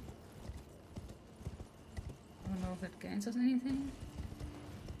 right? I don't know if it gains us anything,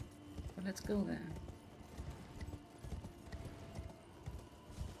 but let's go there.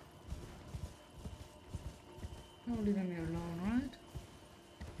 Don't leave me alone, right?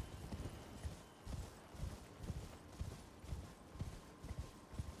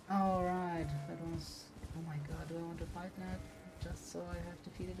 Alright, that was... Oh my god, do I want to fight that? Just so I have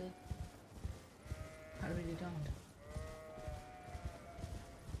defeated it? I really don't.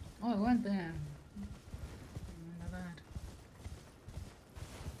 Oh, I went there. Remember that.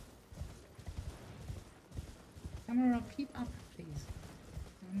 Camera, keep up, please.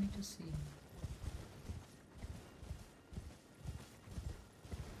 I need to see.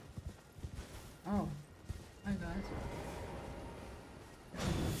 Oh, hi guys.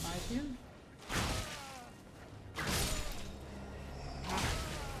 Anyone fight you?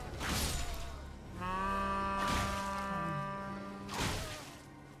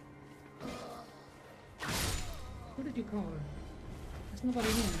 Who did you call? There's nobody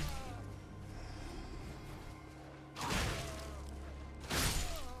here.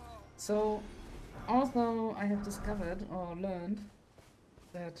 So, although I have discovered or learned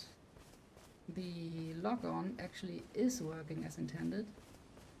that the log-on actually is working as intended,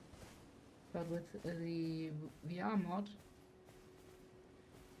 but with the VR mod,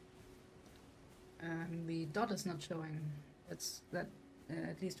 the dot is not showing. It's that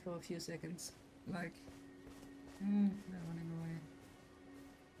at least for a few seconds. Like, they're running away.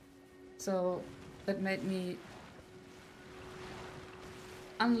 So that made me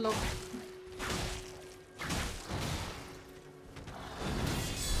unlock.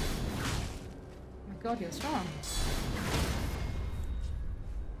 My God, you're strong.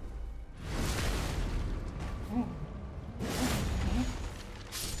 Oh.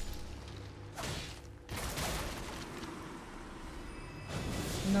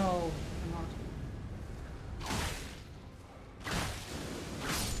 No, I'm not.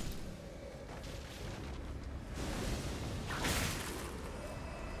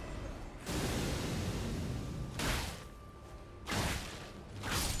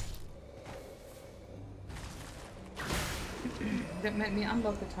 That made me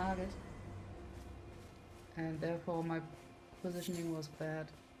unlock the target, and therefore my positioning was bad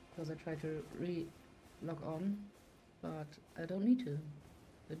because I tried to re-log on, but I don't need to.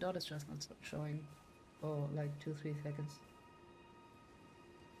 The dot is just not showing for like 2-3 seconds.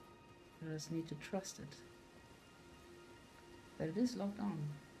 I just need to trust it, that it is logged on.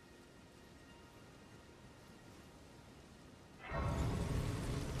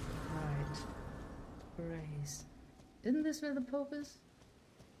 Right. Grace. Isn't this where the Pope is?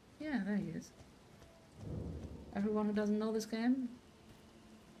 Yeah, there he is. Everyone who doesn't know this game,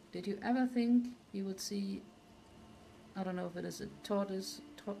 did you ever think you would see, I don't know if it is a tortoise,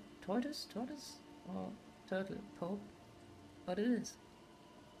 tortoise, or turtle Pope, but it is.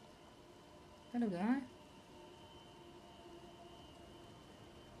 Hello, guy.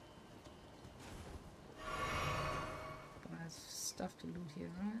 But I have stuff to loot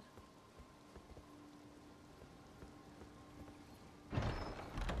here, right?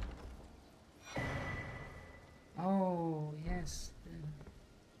 Oh, yes.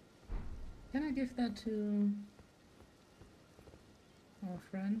 Can I give that to our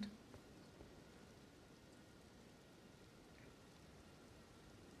friend?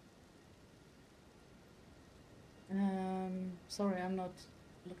 Sorry, I'm not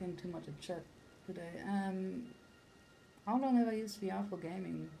looking too much at chat today. How long have I used VR for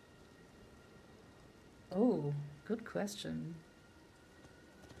gaming? Oh, good question.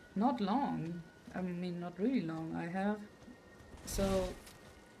 Not long. I mean, not really long. I have. So,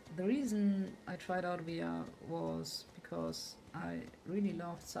 the reason I tried out VR was because I really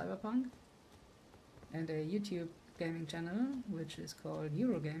loved Cyberpunk, and a YouTube gaming channel which is called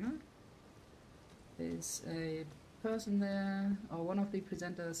Eurogamer. There's a person there, or one of the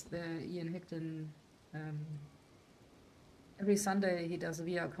presenters there, Ian Higdon. Every Sunday he does a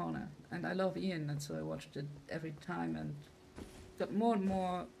VR corner, and I love Ian, and so I watched it every time and got more and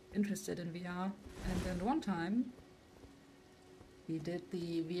more interested in VR. And then one time he did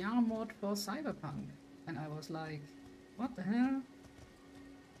the VR mod for Cyberpunk, and I was like, what the hell?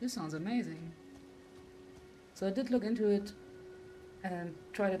 This sounds amazing. So I did look into it and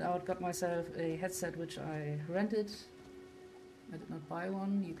tried it out, got myself a headset which I rented. I did not buy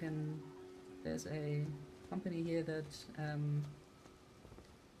one. There's a company here that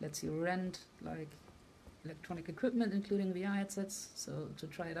lets you rent like electronic equipment, including VR headsets. So to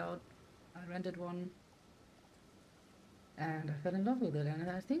try it out, I rented one and I fell in love with it. And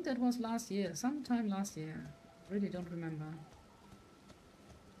I think that was last year, sometime last year. I really don't remember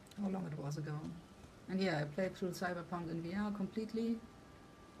how long it was ago. And yeah, I played through Cyberpunk in VR completely,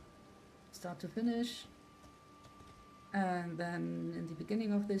 start to finish. And then in the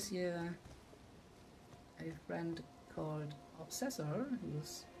beginning of this year, a friend called Obsessor,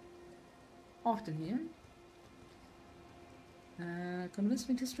 who's often here, convinced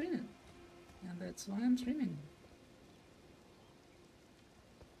me to stream it. And that's why I'm streaming.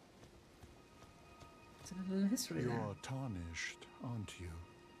 have a history there. You're tarnished, aren't you?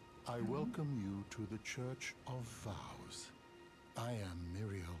 I welcome you to the Church of Vows. I am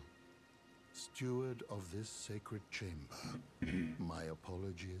Miriel, steward of this sacred chamber. My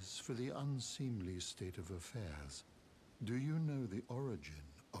apologies for the unseemly state of affairs. Do you know the origin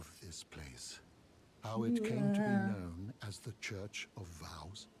of this place? How it came to be known as the Church of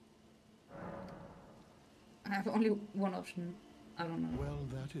Vows? I have only one option. I don't know. Well,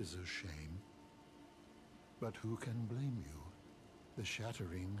 that is a shame. But who can blame you? The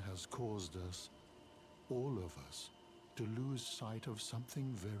shattering has caused us, all of us, to lose sight of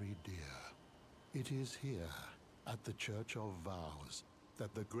something very dear. It is here, at the Church of Vows,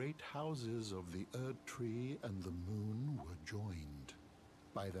 that the great houses of the Erdtree and the Moon were joined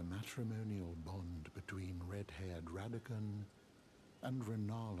by the matrimonial bond between red-haired Radagon and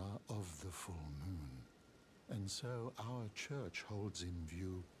Renala of the Full Moon. And so our church holds in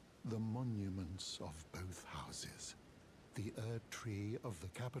view the monuments of both houses, the Erdtree of the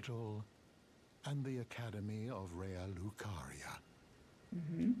capital and the Academy of Rea Lucaria.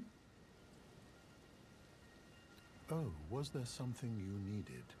 Oh, was there something you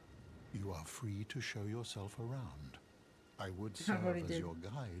needed? You are free to show yourself around. I would serve as your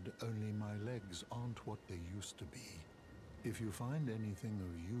guide, only my legs aren't what they used to be. If you find anything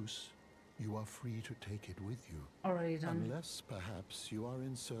of use, you are free to take it with you. Already done. Unless, perhaps, you are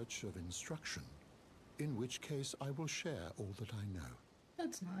in search of instruction, in which case I will share all that I know.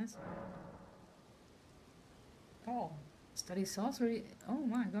 That's nice. Oh, study sorcery. Oh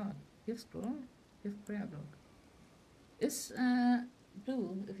my god. Give scroll. Give prayer book. Is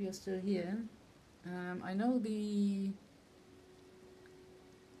Blue, if you're still here, I know the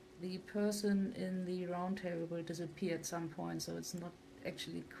person in the round table will disappear at some point, so it's not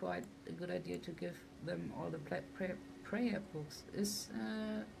actually quite a good idea to give them all the prayer books. Is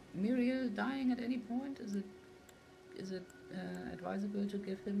Muriel dying at any point? Is it advisable to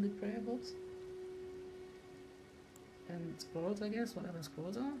give him the prayer books? And scrolls, I guess, whatever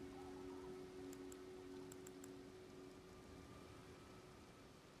scrolls are.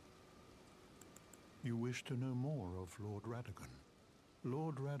 You wish to know more of Lord Radagon.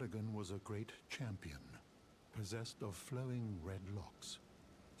 Lord Radagon was a great champion, possessed of flowing red locks.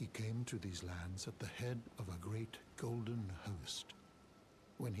 He came to these lands at the head of a great golden host.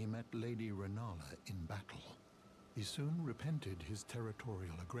 When he met Lady Renala in battle, he soon repented his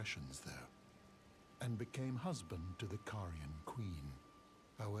territorial aggressions there, and became husband to the Carian queen.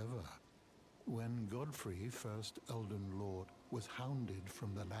 However, when Godfrey, first Elden Lord, was hounded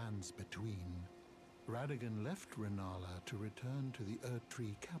from the lands between, Radagon left Renala to return to the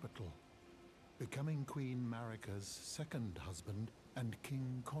Erdtree capital, becoming Queen Marika's second husband and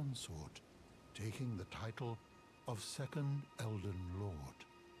king consort, taking the title of Second Elden Lord.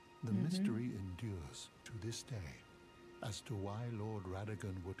 The mystery endures to this day as to why Lord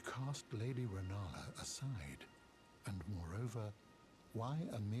Radagon would cast Lady Renala aside, and moreover, why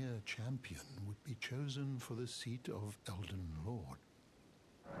a mere champion would be chosen for the seat of Elden Lord.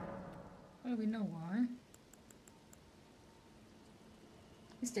 Well, we know why.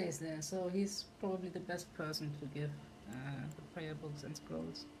 He stays there, so he's probably the best person to give the prayer books and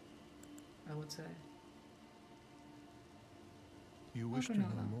scrolls, I would say. You wish to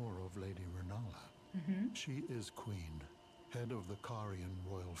know more of Lady Renala? She is queen, head of the Carian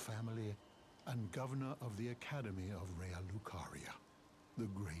royal family, and governor of the Academy of Rea Lucaria, the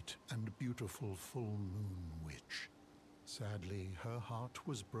great and beautiful full moon witch. Sadly, her heart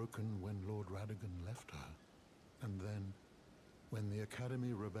was broken when Lord Radagon left her, and then, when the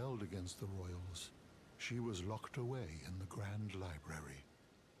Academy rebelled against the royals, she was locked away in the Grand Library.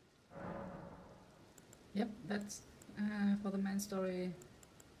 Yep, that's for the main story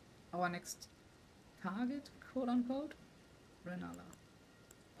our next target, quote unquote, Renala.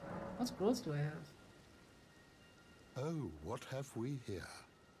 What scrolls do I have? Oh, what have we here?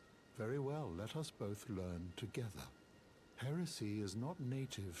 Very well, let us both learn together. Heresy is not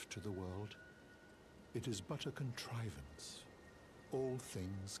native to the world. It is but a contrivance. All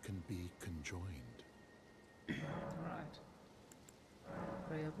things can be conjoined. Right.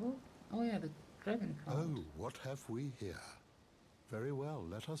 Prayer book? Oh yeah, the dragon card. Oh, what have we here? Very well,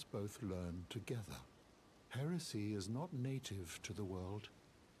 let us both learn together. Heresy is not native to the world.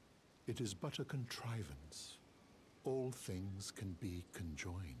 It is but a contrivance. All things can be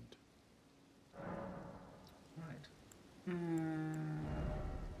conjoined. Right.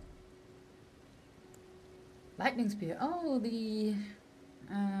 Lightning spear. Oh, the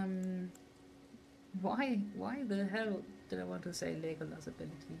why the hell did I want to say Legolas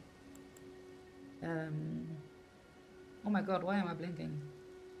ability? Oh my god, why am I blinking?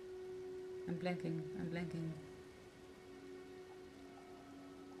 I'm blanking. I'm blanking.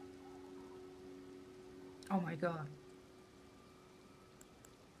 Oh my god.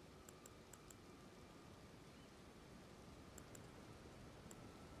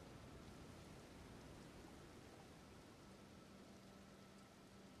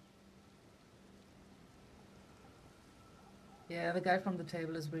 Yeah, the guy from the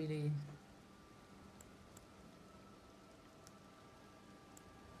table is really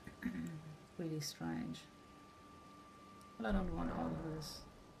really strange. But I don't want all of this.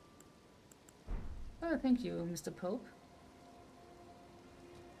 Oh, thank you, Mr. Pope.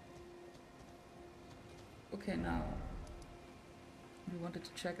 Okay, now we wanted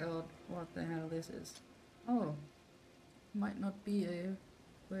to check out what the hell this is. Oh, might not be a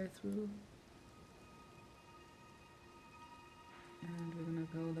way through. And we're gonna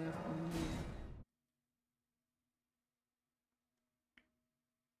go there from here.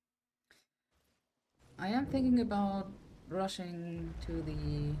 I am thinking about rushing to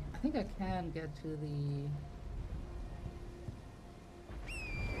the... I think I can get to the...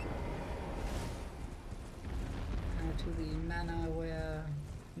 to the manor where...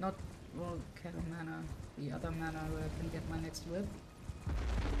 Not Kettle Manor, the other manor where I can get my next whip.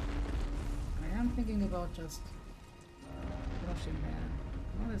 I am thinking about just rushing there.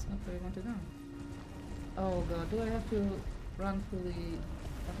 Oh, that's not where I want to go. Oh god, do I have to run through the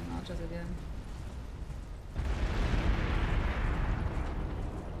fucking archers again?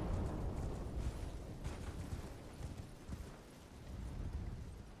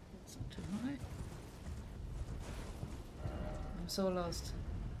 It's not too high. I'm so lost.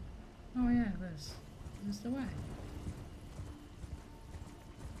 Oh yeah, this is the way.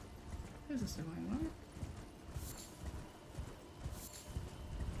 This is the way, right?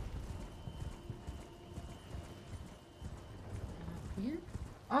 Up here?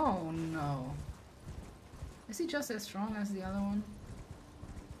 Oh no. Is he just as strong as the other one?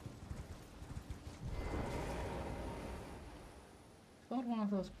 Fought one of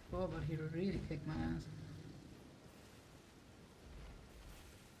those before, but he really kicked my ass.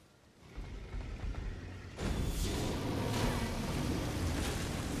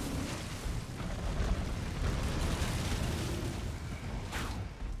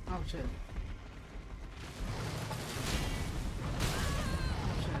 Oh shit.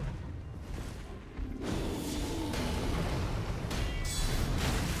 Oh shit.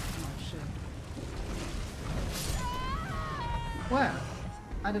 Oh shit. Well,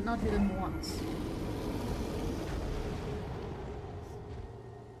 I did not hit him once.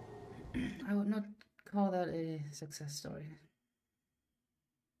 I would not call that a success story.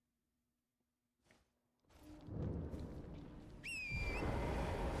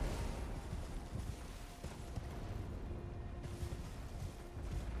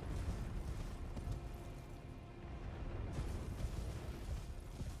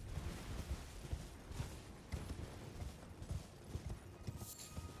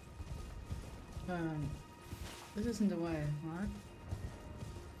 This isn't the way, right?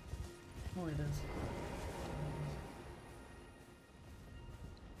 Oh, it is.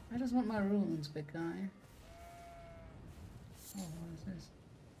 I just want my runes, big guy. Oh, what is this?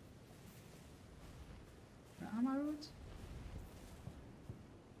 Where are my runes?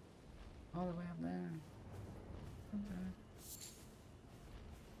 All the way up there. Okay.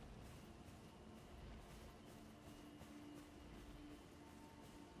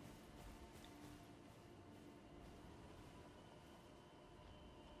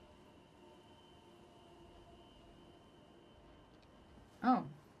 Oh.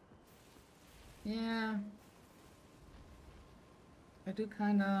 Yeah. I do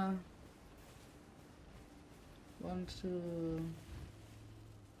kinda want to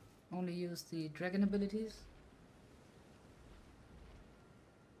only use the dragon abilities.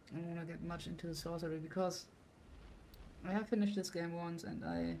 I don't want to get much into sorcery because I have finished this game once and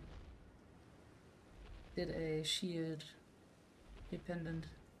I did a shield dependent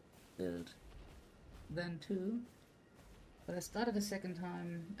build then too. But I started a second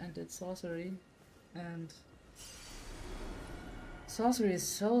time and did sorcery, and sorcery is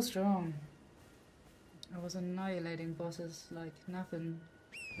so strong. I was annihilating bosses like nothing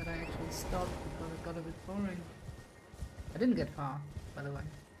that I actually stopped because it got a bit boring. I didn't get far, by the way.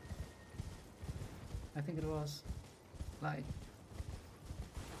 I think it was like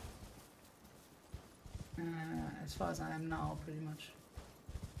as far as I am now, pretty much.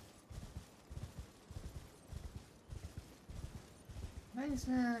 Where is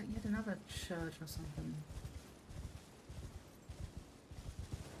yet another church or something?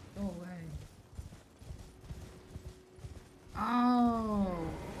 Go away. Oh,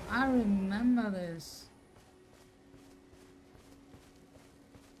 I remember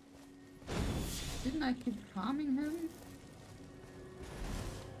Shouldn't I keep farming him?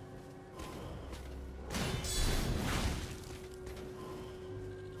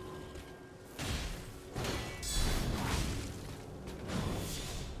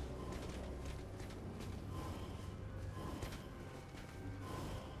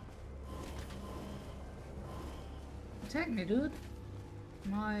 Attack me, dude.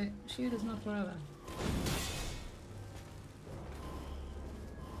 My shield is not forever.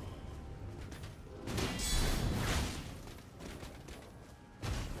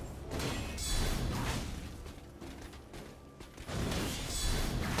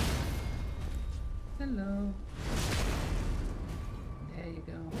 Hello. There you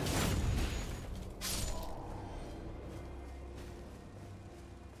go.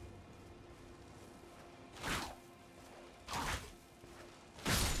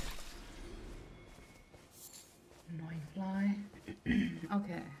 Annoying fly.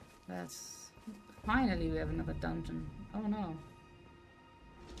 Okay, that's... Finally we have another dungeon. Oh no.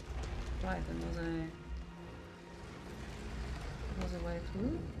 Right, there was a way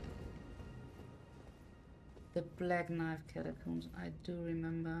through. The Black Knife Catacombs. I do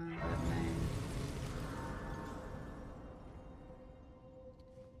remember that name.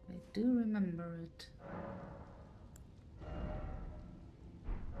 I do remember it.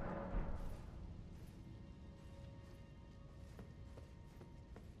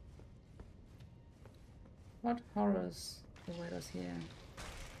 What horrors await us here?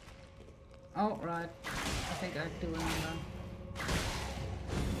 Oh, right. I think I do remember.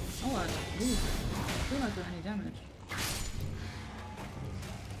 Oh, I do not do any damage.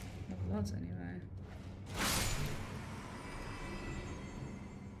 Not lots anyway.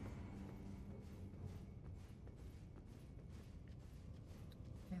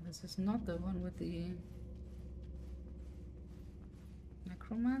 Yeah, this is not the one with the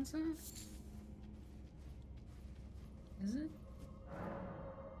necromancer? Is it?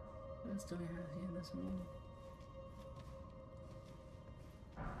 What else do we have here in this one?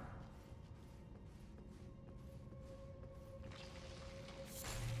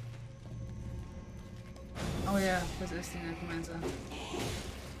 Oh yeah, this is the necromancer.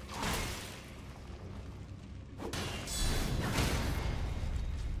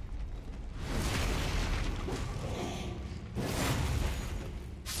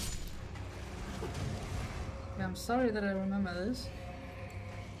 Yeah, I'm sorry that I remember this.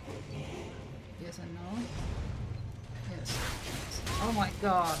 Yes, I know. Yes. Oh my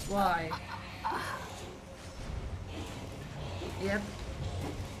god, why? Yep.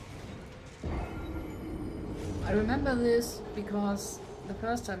 I remember this because the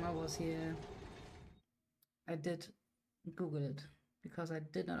first time I was here, I did Google it because I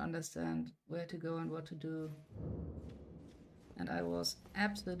did not understand where to go and what to do. And I was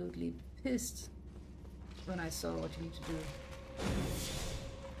absolutely pissed when I saw what you need to do.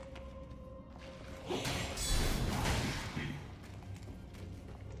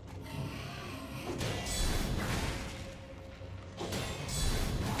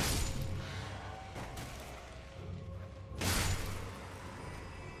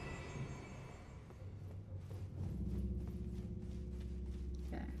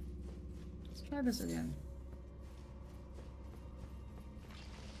 Okay, let's try this again.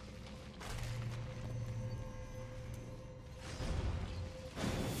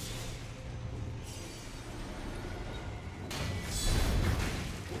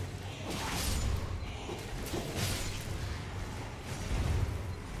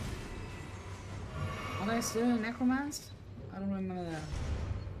 Are they still necromanced? I don't remember that.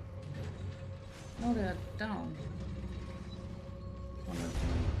 No, they're down.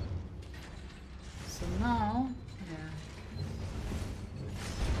 So now, yeah.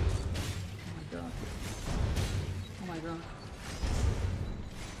 Oh my god. Oh my god.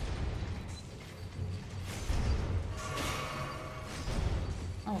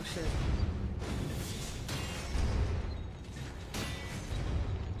 Oh shit.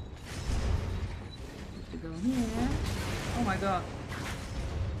 Go here. Oh my god.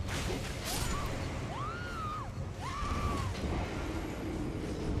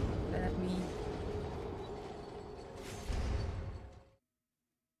 Let me.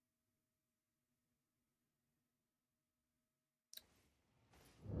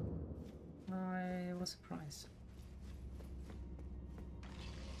 I was surprised.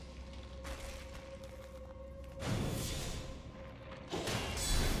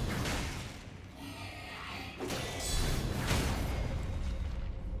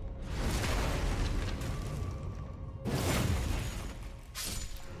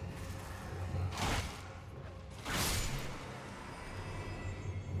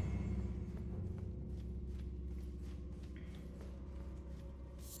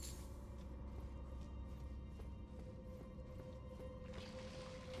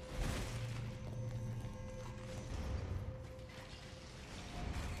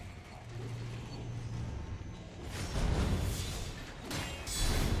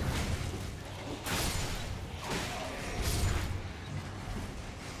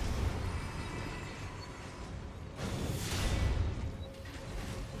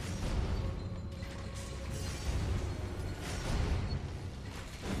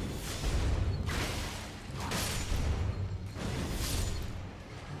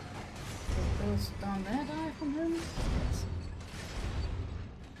 them? Yes.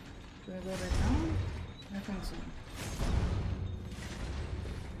 Do I go back down? I think so.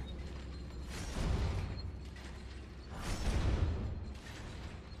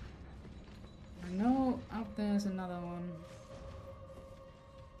 I know up there's another one.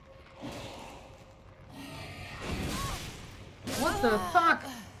 What the fuck?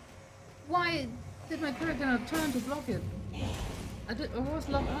 Why did my character not turn to block it? I was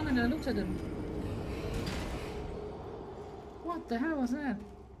locked on and I looked at him. What the hell was that?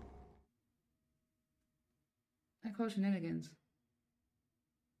 I call shenanigans.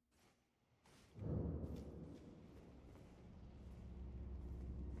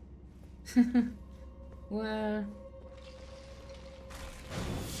 Well,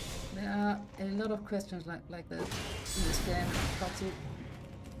 there are a lot of questions like that in this game. That's it.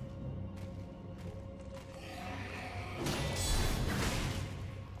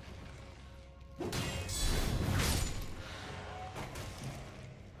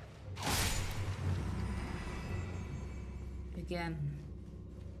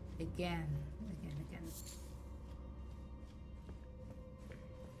 Again.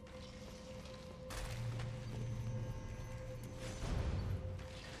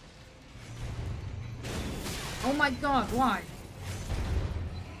 Oh my god, why?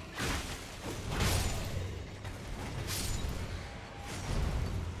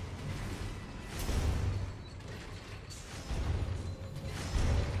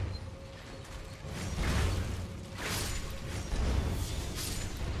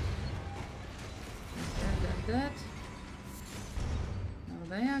 That. Now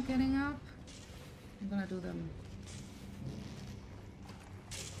they are getting up. I'm gonna do them.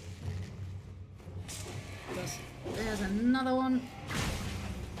 Plus, there's another one.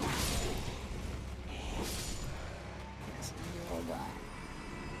 Yes, and you all die.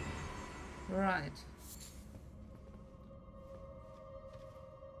 Right.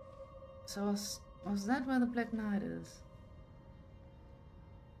 So was that where the Black Knight is?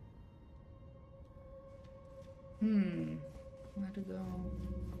 Where to go?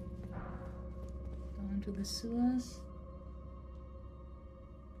 Down into the sewers?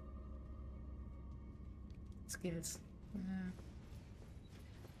 Skills. Yeah.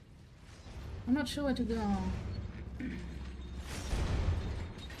 I'm not sure where to go. There's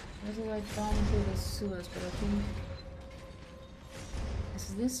a way down into the sewers, but I think...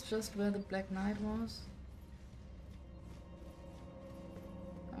 Is this just where the Black Knight was?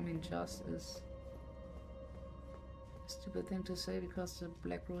 I mean, just is... Stupid thing to say because the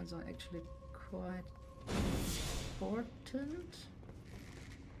black ruins are actually quite important.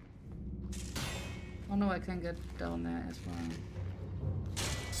 Oh no, I can get down there as well.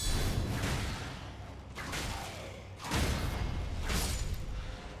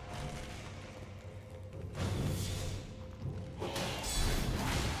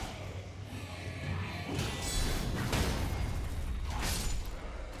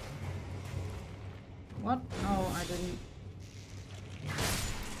 What? No, I didn't.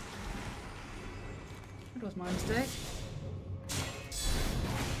 It was my mistake.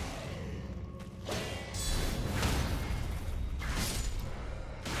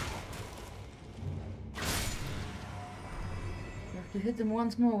 You have to hit them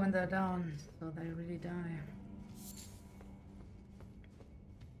once more when they're down, so they really die.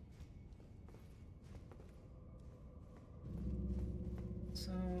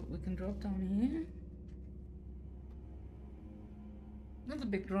 So we can drop down here. That's a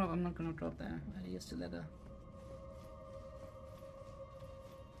big drop, I'm not gonna drop there. I used the ladder.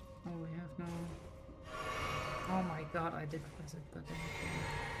 Oh, we have no... Oh my god, I did press it, but then...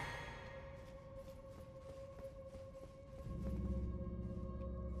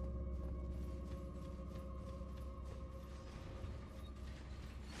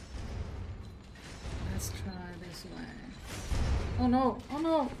 Let's try this way. Oh no! Oh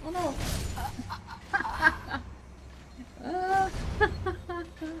no! Oh no!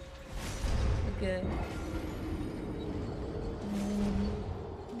 Okay.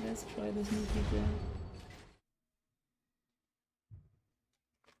 Let's try this new feature.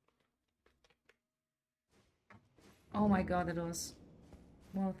 Oh my god, it was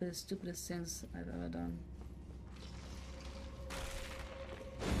one of the stupidest things I've ever done.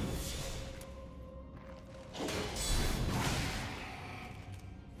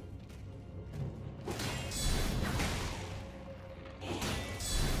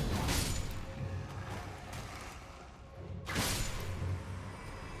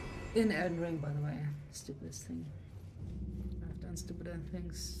 In Elden Ring, by the way. Stupidest thing. I've done stupider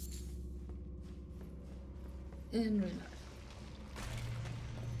things in real life.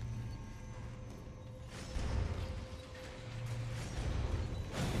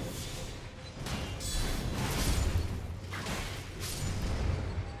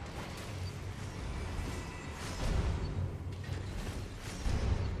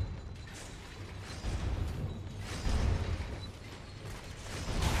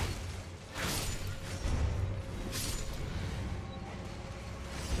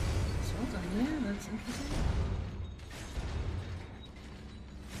 That's interesting.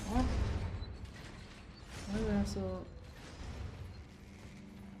 What? Why do I have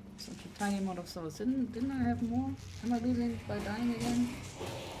such a tiny amount of souls? Didn't I have more? Am I losing by dying again?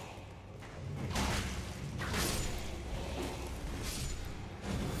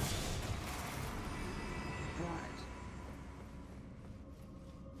 Right.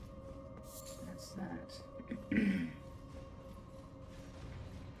 That's that.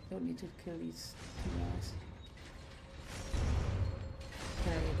 Don't need to kill these two guys.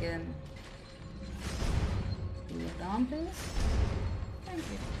 Okay, again. Do you down, please? Thank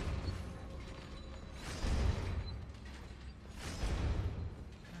you.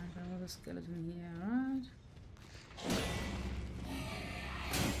 And there was a skeleton here, right?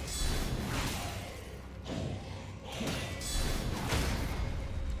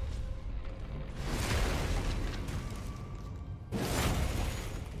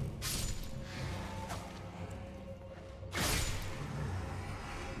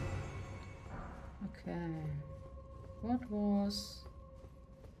 Okay. What was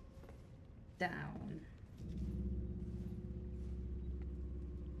down?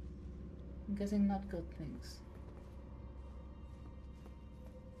 I'm guessing not good things.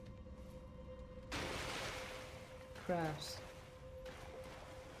 Crabs.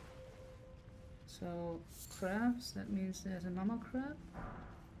 So, crabs, that means there's a mama crab.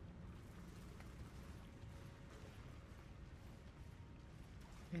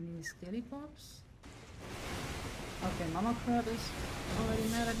 Any skelly pops? Okay, mama crab is already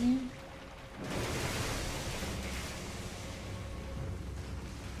mad at me.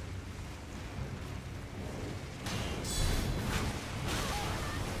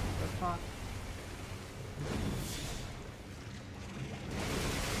 The fuck?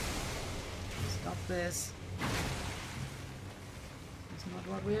 Stop this. That's not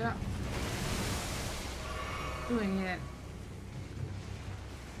what we are doing here.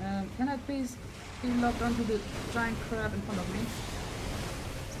 Can I please be locked onto the giant crab in front of me?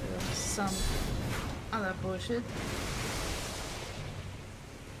 Instead of some other bullshit.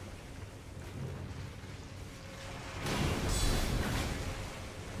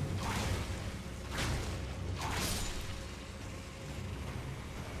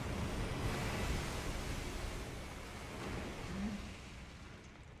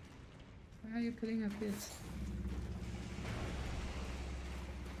 Why are you killing your kids?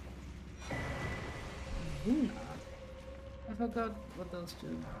 Luna. I forgot what those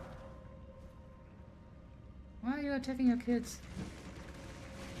do. Why are you attacking your kids?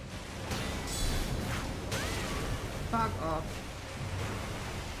 Fuck off.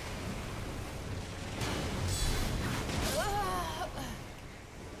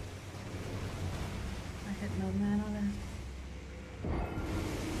 I had no mana left.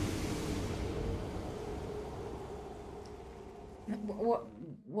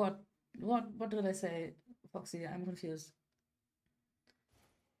 What did I say? Foxy, I'm confused.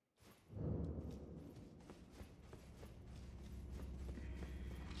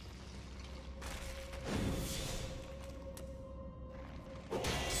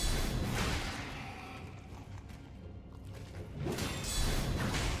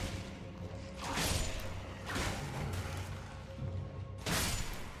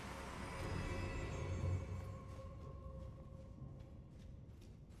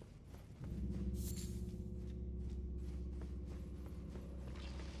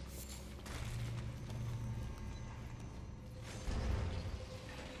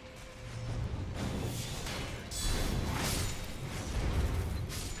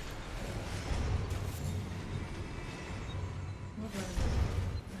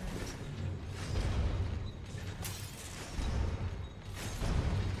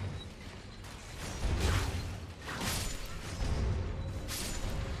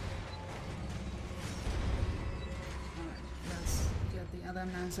 Other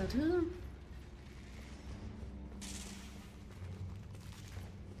answer too.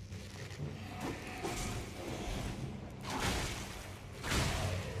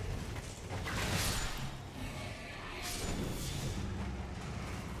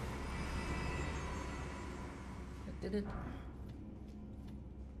 I did it.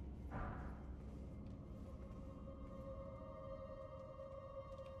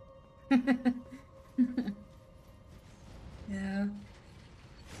 Yeah.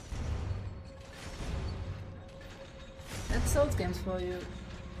 That's Souls games for you.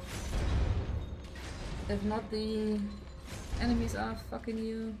 If not, the enemies are fucking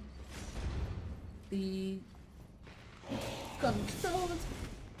you. The controls.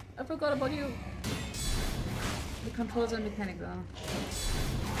 I forgot about you. The controls and mechanics are.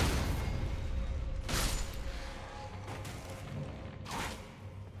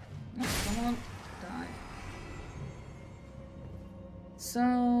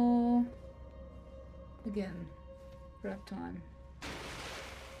 So again, prep time.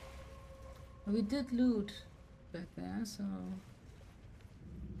 We did loot back there, so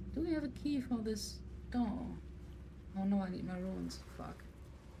do we have a key for this door? Oh no, I need my runes. Fuck.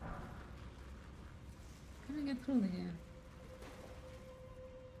 Can I get through here?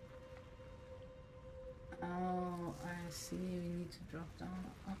 Oh, I see. We need to drop down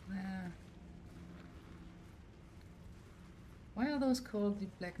up there. Why are those called the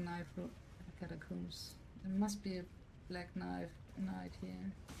Black Knife Catacombs? There must be a Black Knife Knight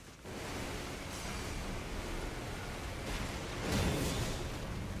here.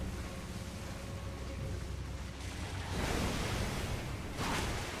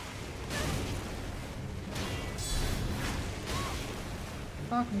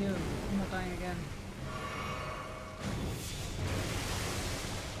 Fuck you, I'm not dying again.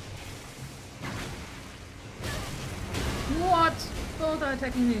 What? Both are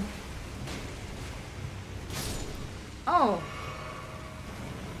attacking me. Oh!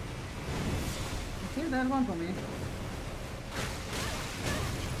 Okay, that one for me.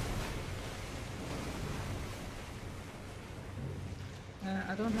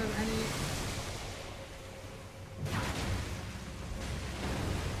 I don't have any...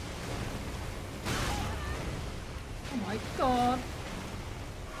 Oh my god!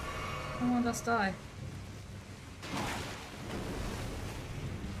 Someone just die.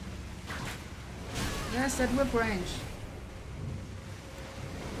 Yes, that whip range.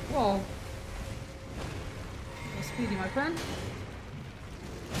 Whoa. You're speedy, my friend.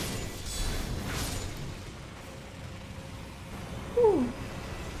 Whew.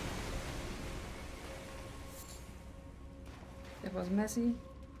 It was messy.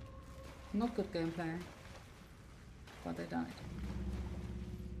 Not good gameplay. But they died.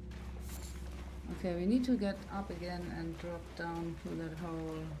 Okay, we need to get up again and drop down through that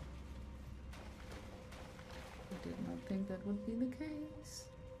hole. I did not think that would be the case.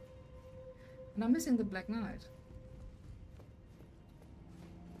 And I'm missing the Black Knight.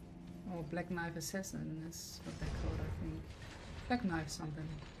 Or Black Knife Assassin is what they call it, I think. Black Knife something.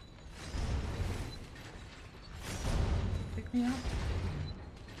 Pick me up?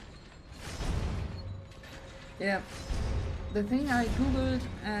 Yeah. The thing I googled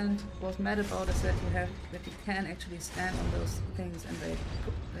and was mad about is that you can actually stand on those things and they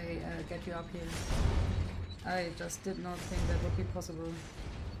get you up here. I just did not think that would be possible.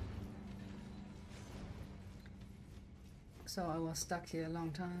 So I was stuck here a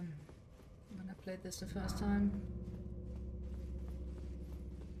long time when I played this the first time.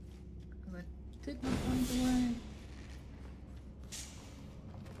 Because I did not find the way.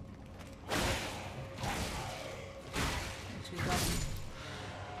 Actually got me.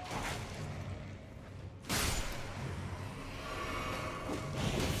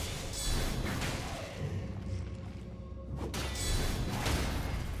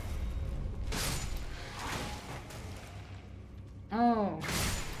 Oh.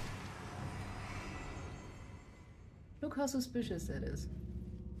 Look how suspicious that is.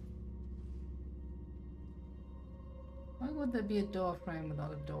 Why would there be a door frame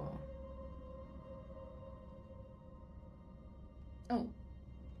without a door? Oh.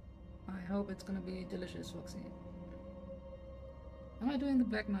 I hope it's gonna be delicious, Foxy. Am I doing the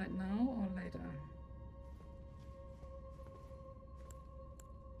Black Knight now or later?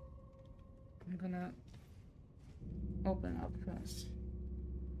 I'm gonna open up first.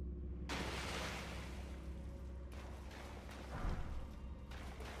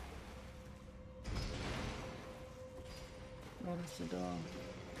 What is the door?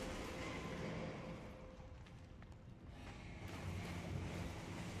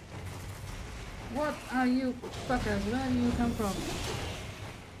 What are you fuckers? Where do you come from?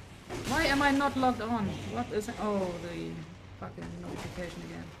 Why am I not logged on? What is... Oh, the fucking notification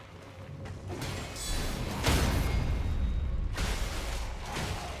again.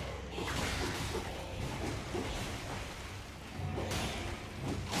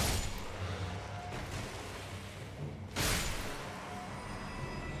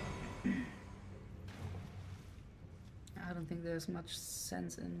 I don't think there's much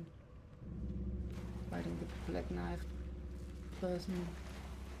sense in fighting the Black Knife person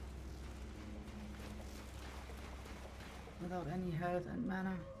without any health and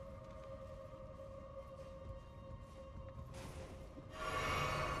mana.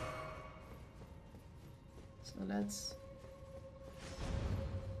 So let's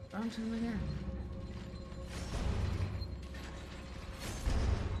bounce him again.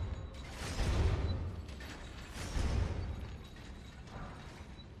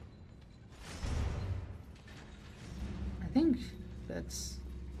 I think that that's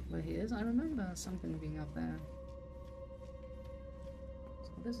where he is. I remember something being up there.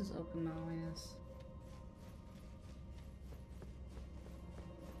 So this is open now, yes.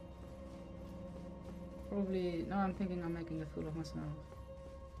 Probably, now I'm thinking I'm making a fool of myself.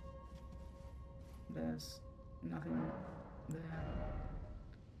 There's nothing there.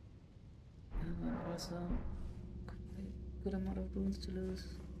 And also, quite a good amount of runes to lose.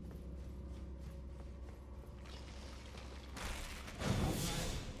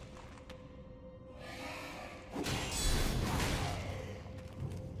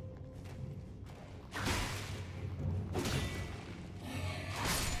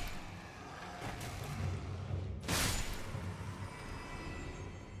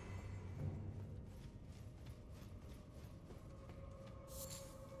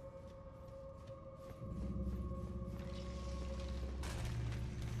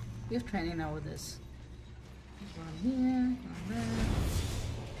 We have training now with this. One here, one there.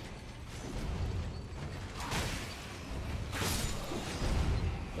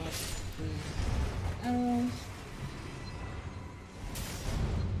 Got 3 arrows.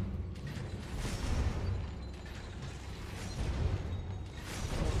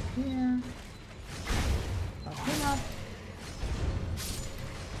 Go here. Up him up.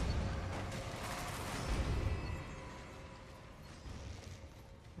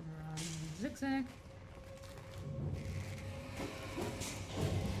 Zigzag.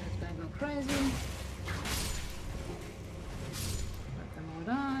 This guy go crazy. Let them all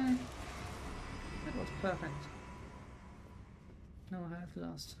die. That was perfect. No health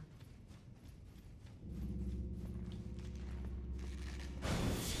lost.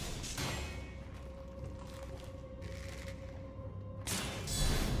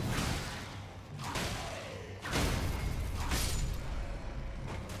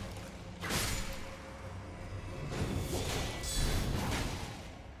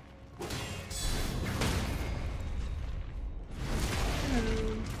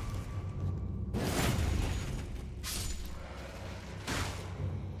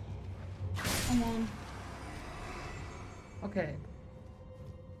 Come on. Okay.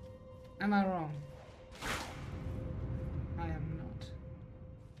 Am I wrong? I am not.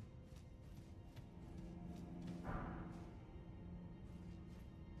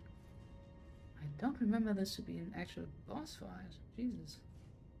 I don't remember this to be an actual boss fight. Jesus.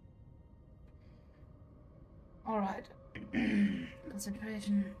 Alright.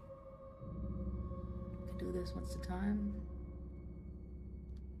 Concentration. We can do this. What's the time?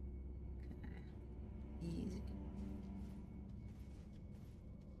 Easy.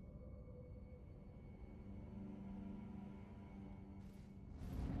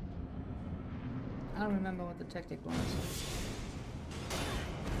 I don't remember what the tactic was.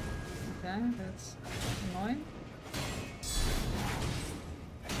 Okay, that's annoying.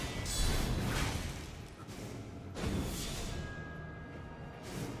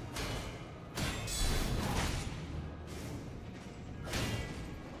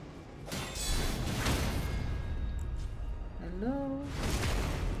 Hello?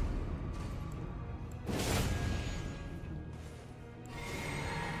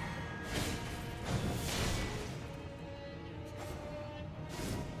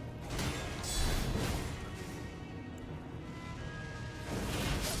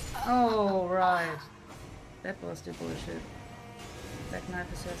 Oh, right. That was the bullshit. That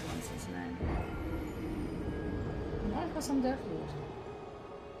knife is just once its name. I'm all for some death loot.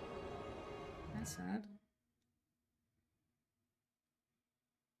 That's sad.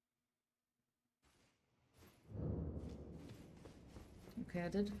 Okay, I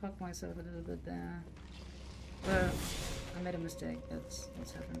did fuck myself a little bit there. Well, I made a mistake. That's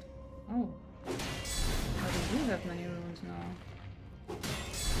what's happened. Oh. I do have many runes now.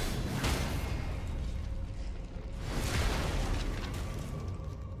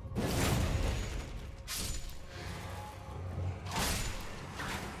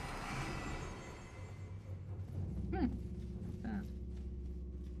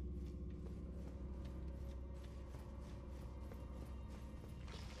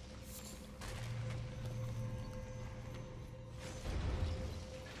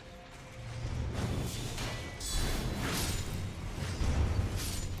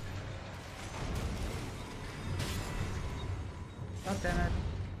 God damn it.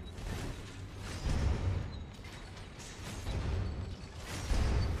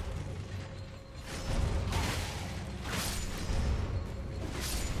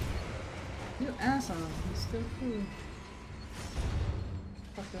 You asshole, he's still cool.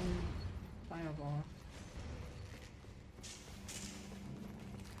 Fucking fireball.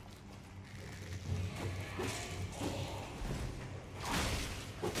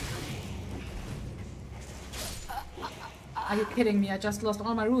 Are you kidding me? I just lost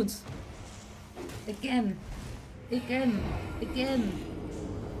all my runes. Again. Again. Again.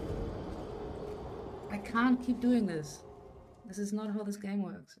 I can't keep doing this. This is not how this game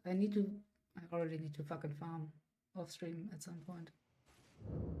works. I already need to fucking farm off stream at some point.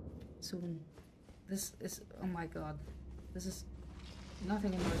 Soon. This is, oh my god. This is,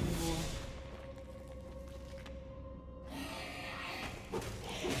 nothing annoys me more.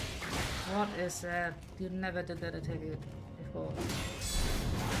 What is that? You never did that attack before.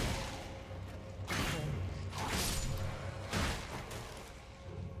 Okay.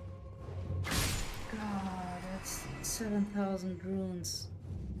 God, that's 7,000 runes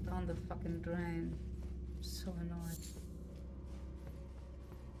down the fucking drain. I'm so annoyed.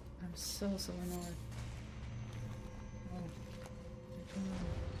 I'm so annoyed. Oh.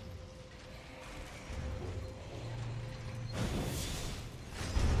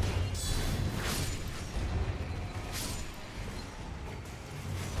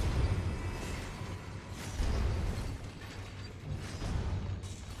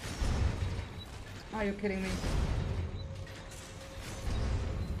 Are you kidding me?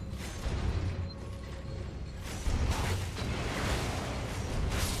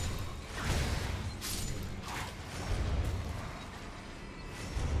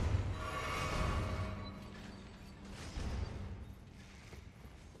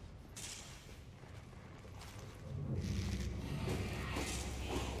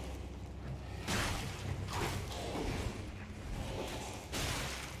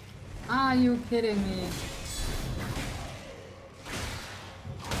 Are you kidding me?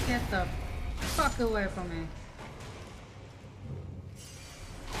 Get the fuck away from me.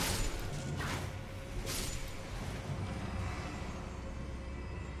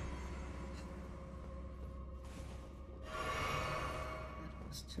 That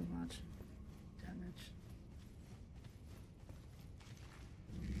was too much damage.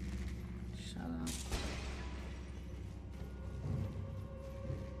 Shut up.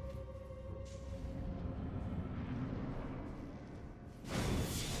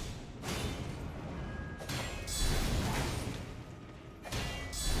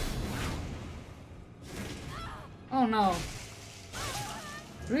 Oh no.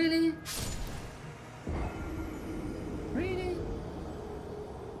 Really? Really?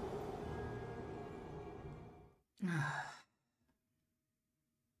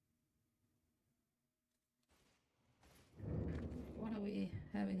 What are we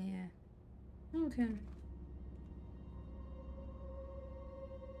having here? Okay.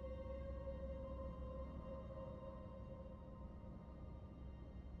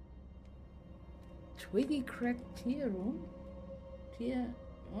 Twiggy cracked tier room? Tier...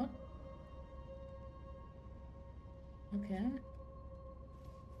 what? Okay.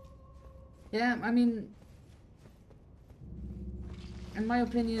 Yeah, I mean... in my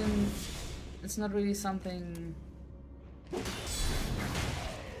opinion, it's not really something...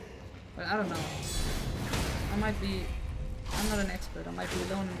 well, I don't know. I might be... I'm not an expert, I might be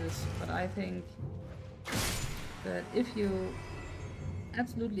alone in this, but I think that if you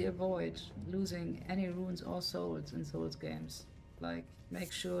absolutely avoid losing any runes or souls in Souls games. Like,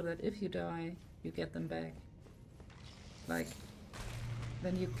 make sure that if you die, you get them back. Like,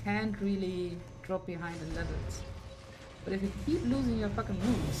 then you can't really drop behind in levels. But if you keep losing your fucking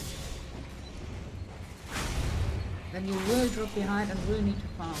runes, then you will drop behind and will need to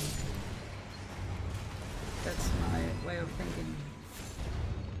farm. That's my way of thinking.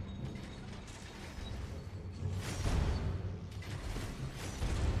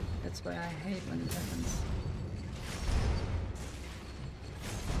 That's why I hate when it happens.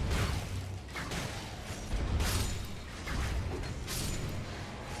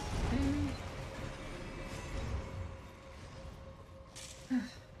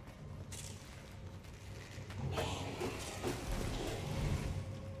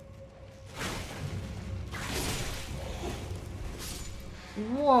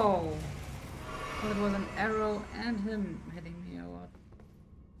 Whoa! Well, it was an arrow and him hitting me or what?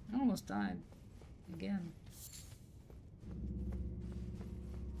 I almost died. Again.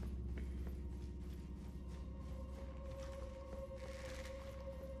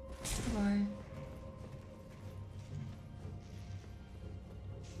 Bye.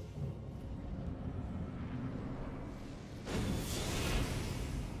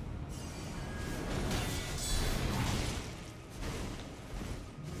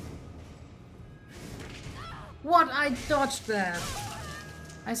 What? I dodged that!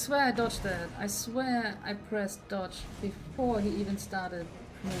 I swear I dodged that. I swear I pressed dodge before he even started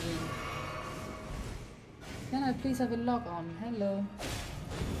moving. Can I please have a lock on? Hello.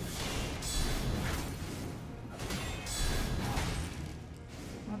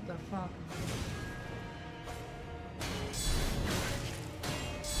 the fuck?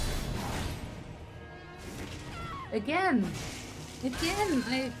 Again! Again!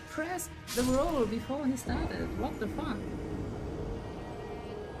 I pressed the roll before he started. What the fuck?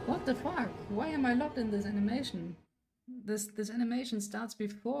 What the fuck? Why am I locked in this animation? This animation starts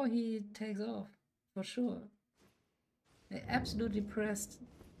before he takes off. For sure. I absolutely pressed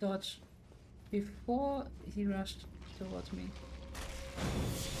dodge before he rushed towards me.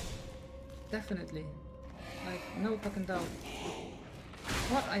 Definitely. Like, no fucking doubt.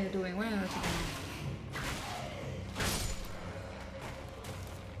 What are you doing? Where are you going?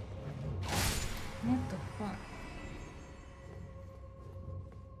 What the fuck?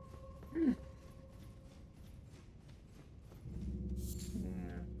 Hmm.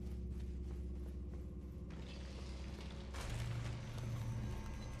 Yeah.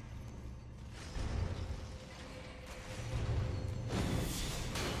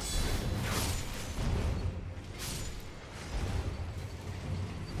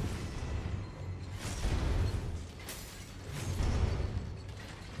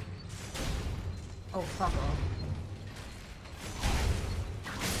 Oh, fuck off.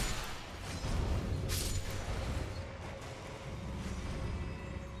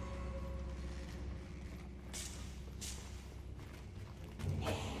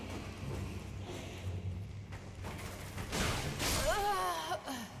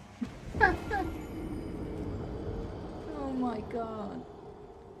 Oh my god.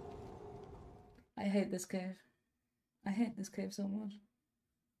 I hate this cave. I hate this cave so much.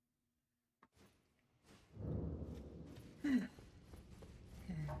 Okay,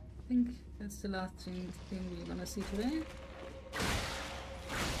 I think that's the last thing we're gonna see today.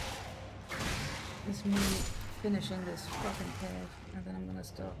 Is me finishing this fucking cave, and then I'm gonna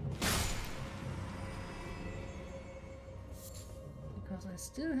stop. Because I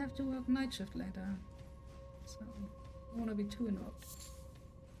still have to work night shift later. So I don't wanna be too involved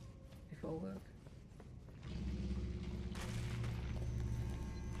before work.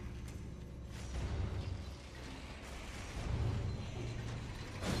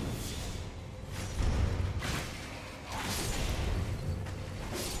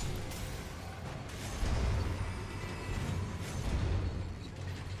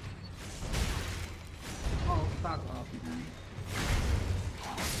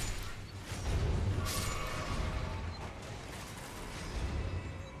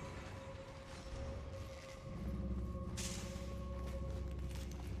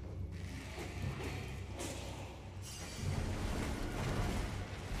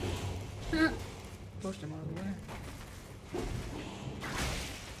 Pushed him out of the way.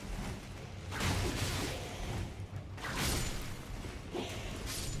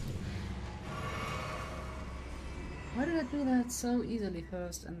 Why did I do that so easily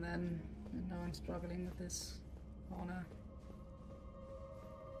first and now I'm struggling with this corner?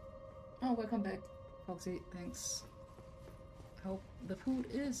 Oh, welcome back, Foxy. Thanks. Hope the food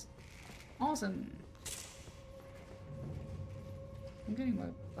is awesome. I'm getting my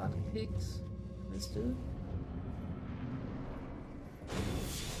butt kicked. This dude.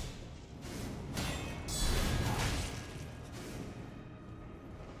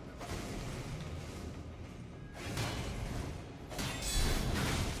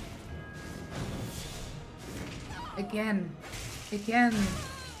 Again. Again.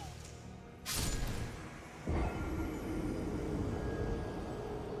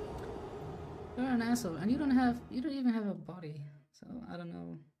 You're an asshole, and you don't even have a body, so I don't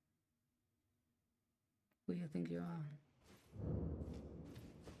know who you think you are.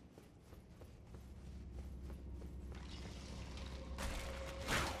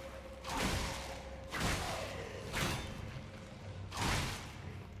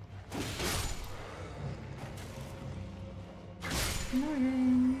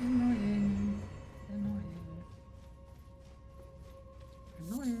 Annoying, annoying, annoying,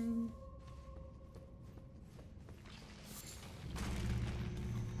 annoying.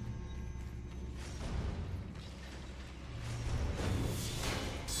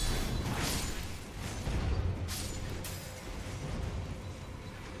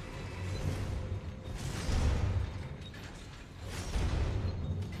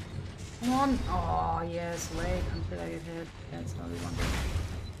 Come on! Oh yes, wait until I get hit. That's how we want it.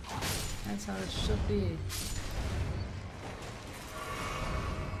 That's how it should be.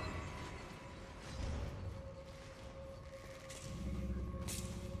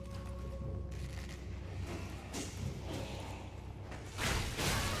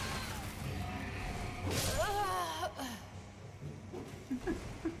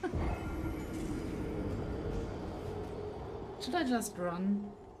 Should I just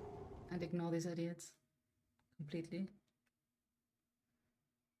run? and ignore these idiots completely.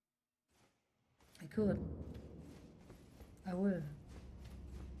 I could. I will.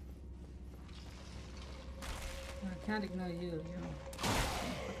 I can't ignore you, you know.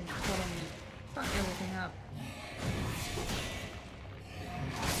 Fucking follow me. Fuck everything up.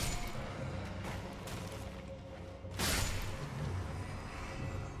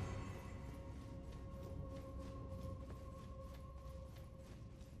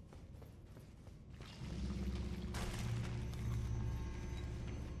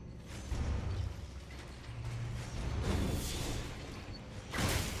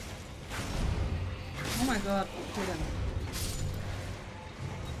 Oh my god, kill him.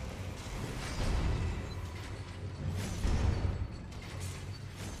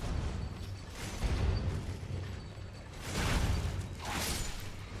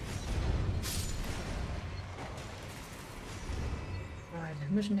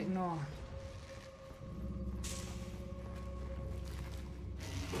 Right, mission ignore.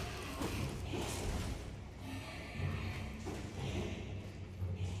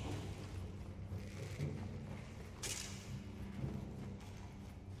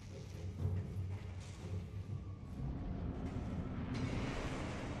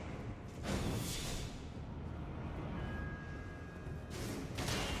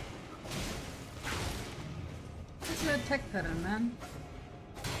 What's your attack pattern, man?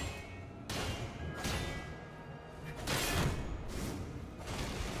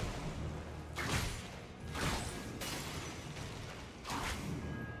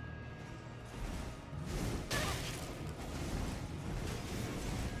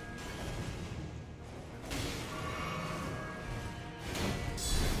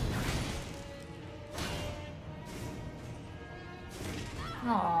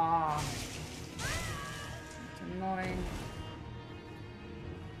 Aww. It's annoying.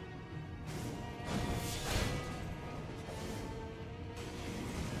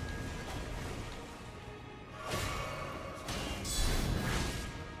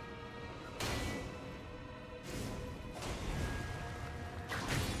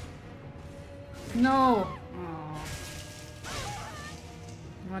 No! Aww.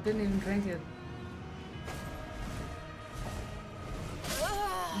 No, I didn't even drink it.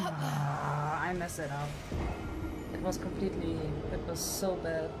 I messed it up. It was completely... It was so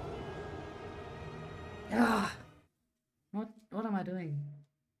bad. Ah! What am I doing?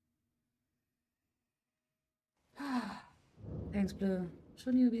 Thanks, Blue.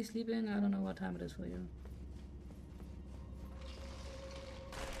 Shouldn't you be sleeping? I don't know what time it is for you.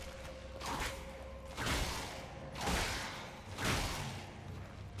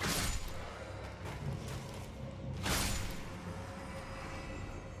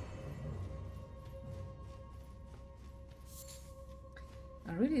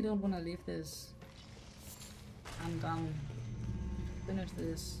 I really don't want to leave this. I'm done. Finish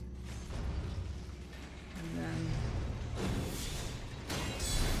this. And then...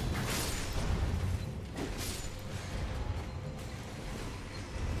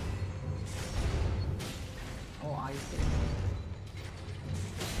 Oh, are you kidding me?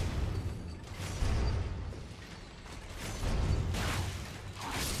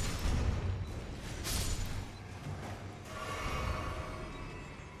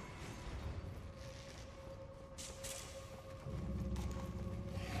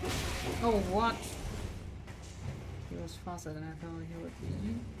 Oh, what? He was faster than I thought he would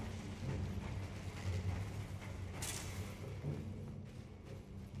be.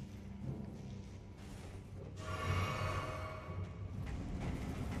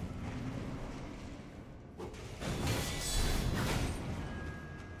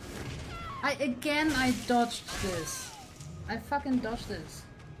 I dodged this. I fucking dodged this.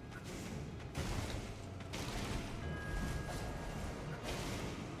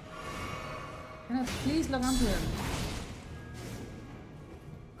 Can I please log onto him?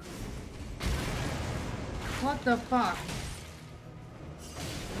 What the fuck?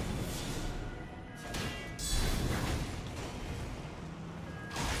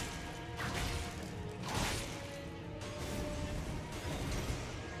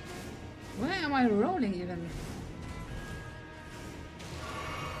 Where am I rolling even?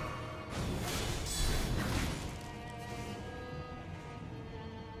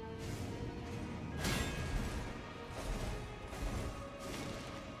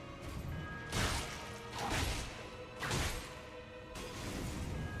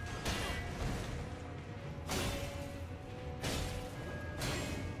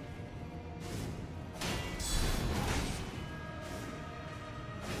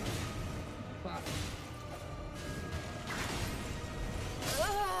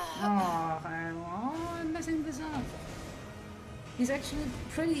 He's actually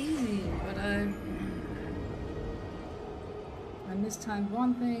pretty easy, but I mistimed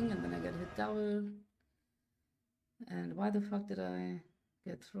one thing and then I got hit double. And why the fuck did I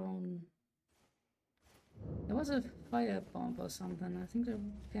get thrown? There was a fire bomb or something. I think it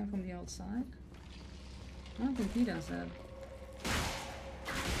came from the outside. I don't think he does that.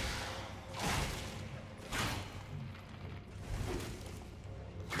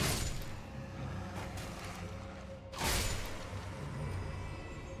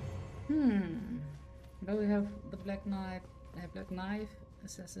 But we have the Black Knife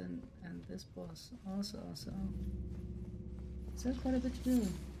Assassin and this boss also, so there's quite a bit to do.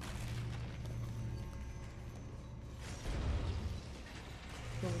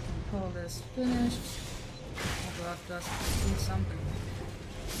 So we can call this finished. Or God, just do something.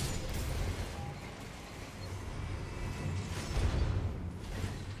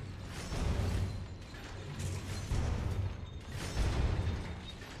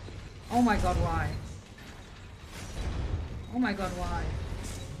 Oh my god, why? Oh my god, why?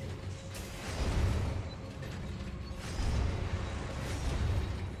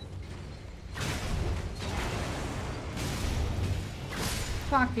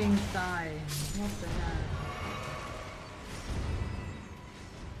 Fucking die. What the hell?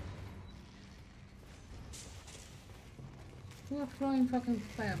 Who are throwing fucking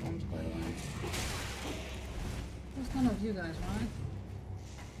fire bombs, by the way? That's none of you guys, right?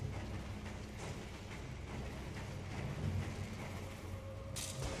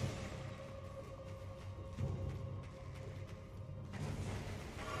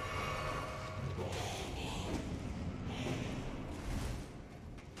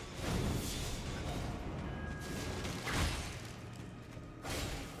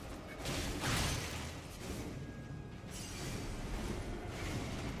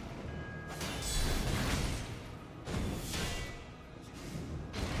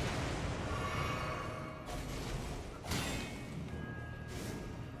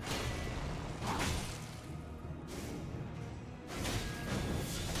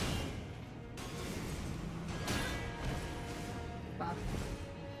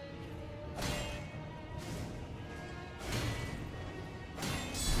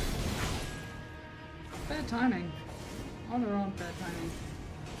 Bad timing. All around bad timing.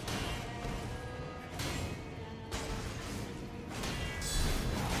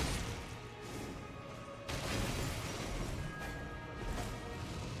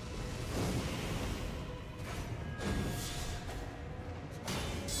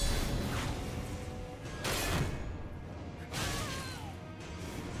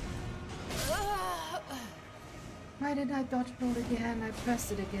 Why did I dodge roll again? I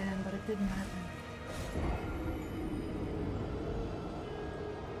pressed it again, but it didn't happen.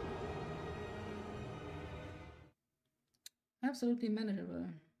 Absolutely manageable,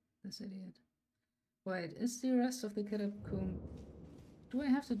 this idiot. Wait, is the rest of the catacomb... Do I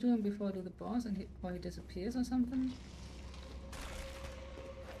have to do him before I do the boss and or he disappears or something?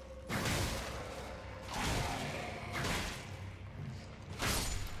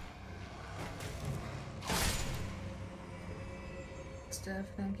 Steph,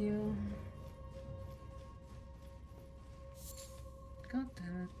 thank you. God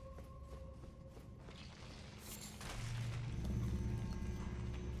damn it.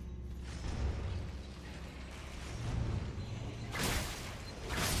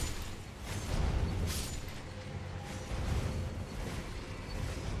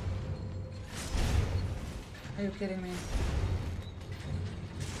 Are you kidding me?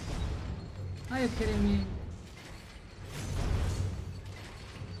 Are you kidding me?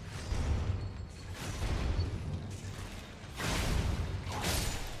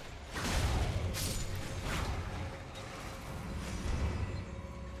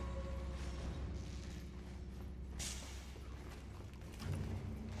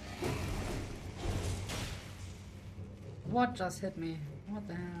 What just hit me? What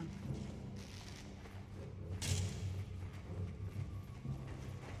the hell?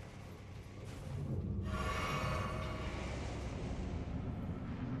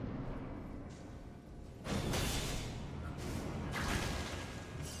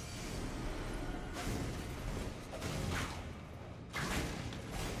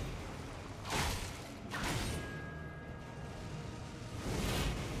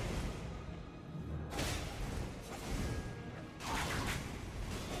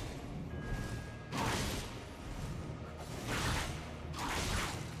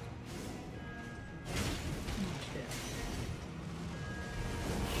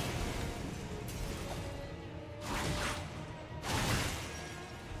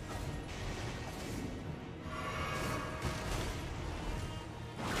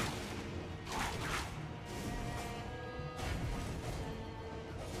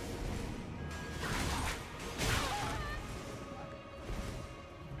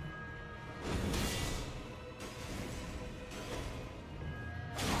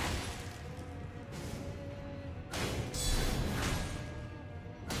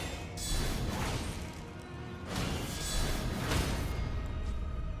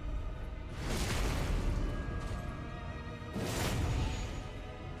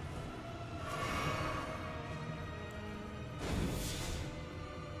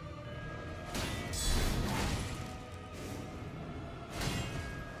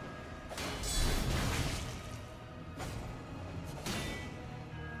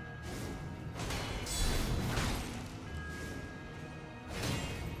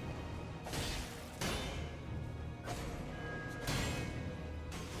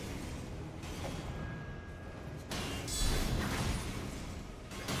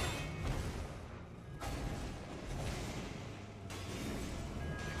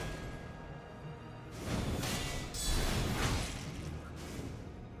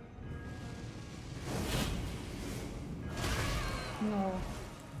 No.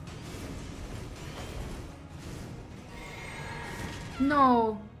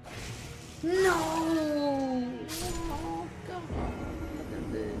 No! No! Oh, God. Look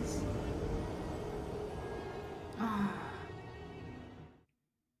at this. Ah.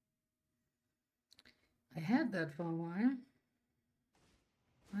 I had that for a while.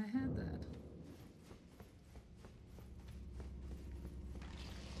 I had that.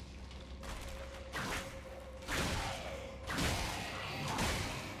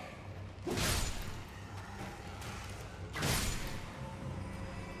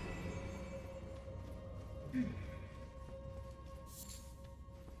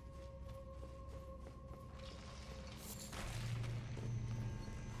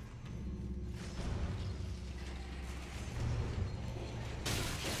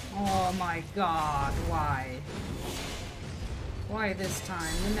 Oh my God, why? Why this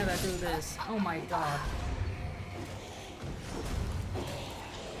time? You never do this. Oh my God.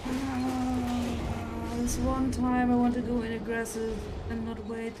 This one time I want to go in aggressive and not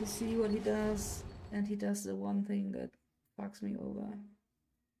wait to see what he does. And he does the one thing that fucks me over.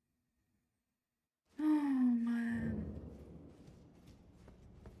 Oh man.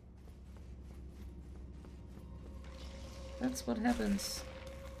 That's what happens.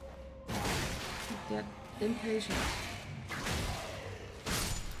 You get impatient.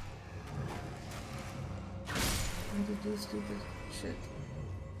 And you do stupid shit.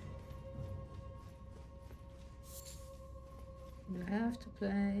 You have to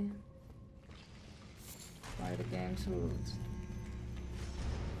play by the game's rules.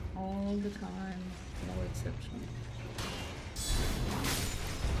 All the time, no exception.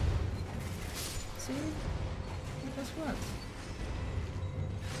 See? It just works.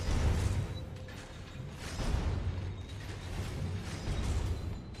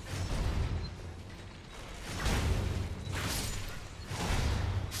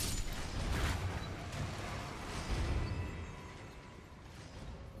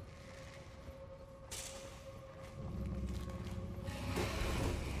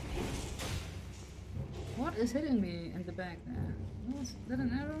 What is hitting me in the back there? Oh, is that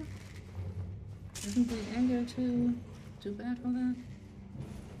an arrow? Isn't the angle too bad for that?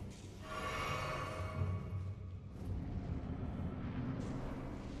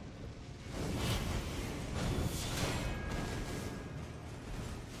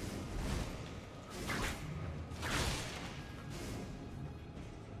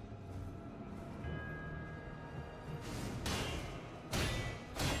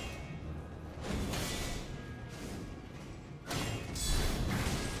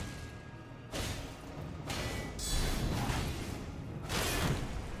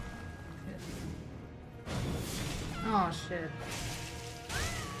 Oh shit.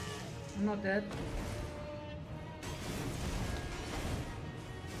 I'm not dead.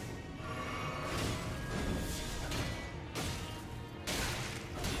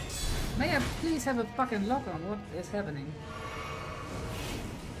 May I please have a fucking lock on what is happening?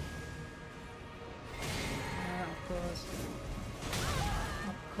 Yeah, of course.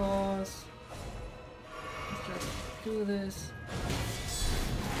 Of course. Let's just do this.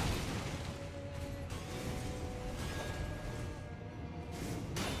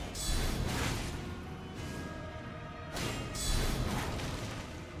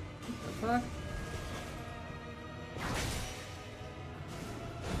 Fuck.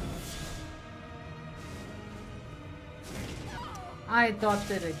 I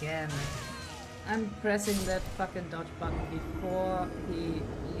dodged it again. I'm pressing that fucking dodge button before he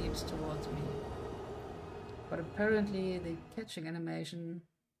leaps towards me. But apparently the catching animation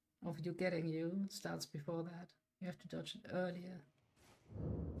of you getting you starts before that. You have to dodge it earlier.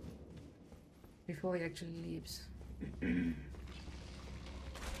 Before he actually leaps.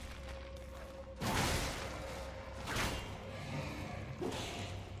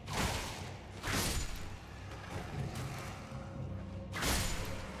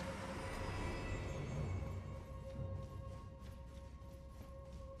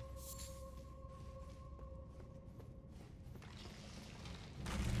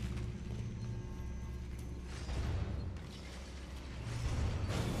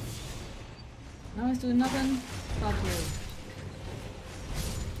 Now he's doing nothing. Fuck you.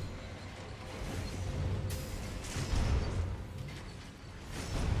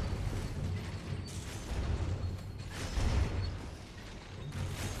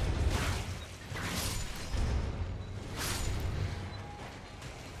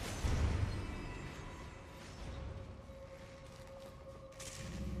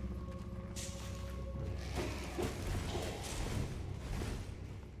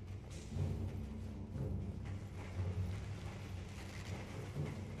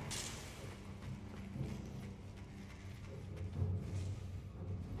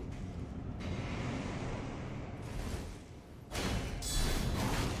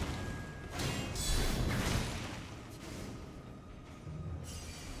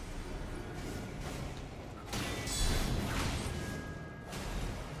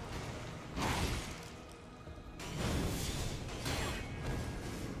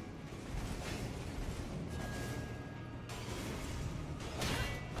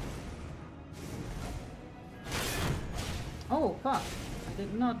 fuck? I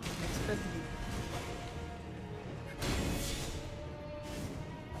did not expect him.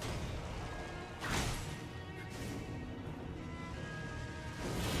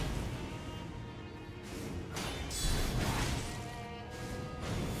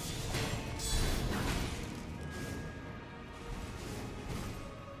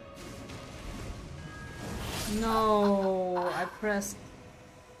 No, I pressed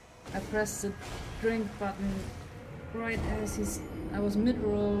the drink button right as I was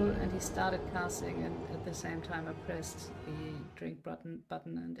mid-roll and he started casting, and at the same time I pressed the drink button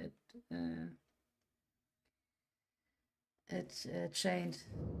and it chained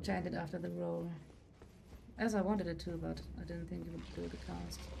it after the roll. As I wanted it to, but I didn't think it would do the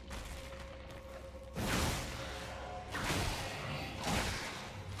cast.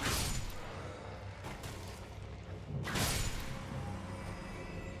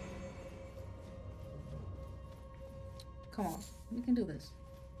 Come on, we can do this.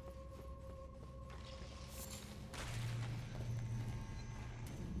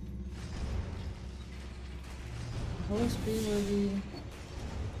 The whole stream will be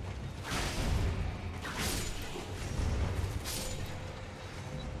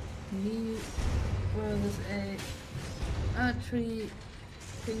me versus a Erdtree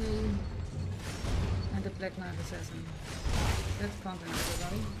thingy and a Black Knight Assassin. That's content,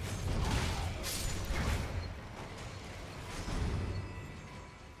 everybody.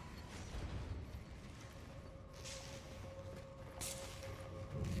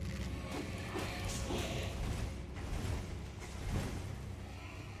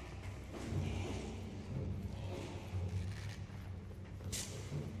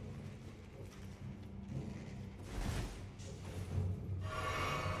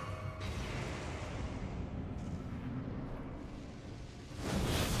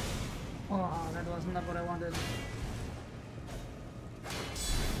 Oh, that was not what I wanted.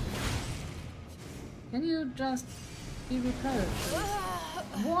 Can you just be repelled,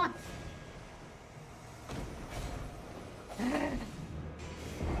 please? What?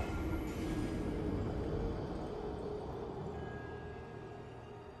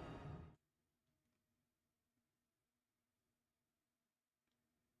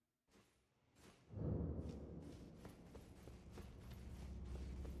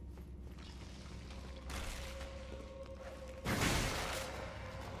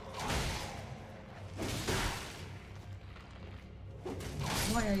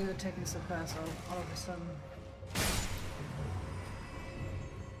 Why are you attacking so fast all of a sudden?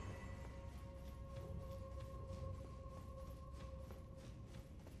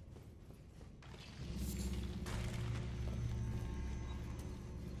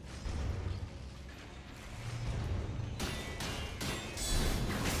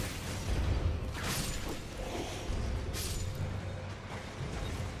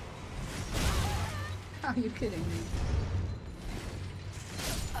 Are you kidding me?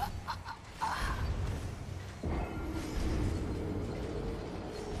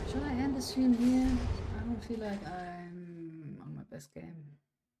 Should I end the stream here? I don't feel like I'm on my best game.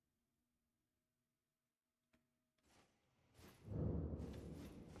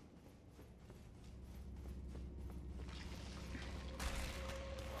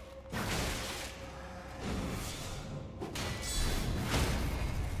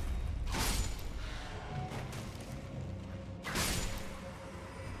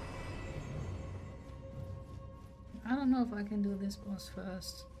 I don't know if I can do this boss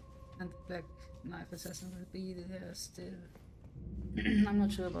first, and the Black Knife Assassin will be there still. I'm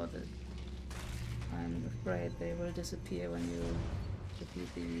not sure about it. I'm afraid they will disappear when you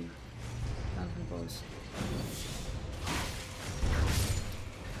defeat the dungeon boss.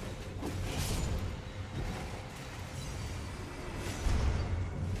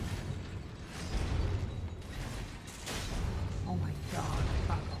 Oh my god,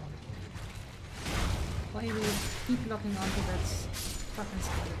 fuck off. Why do you keep locking onto that fucking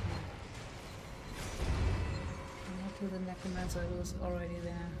skeleton? Not to the necromancer who was already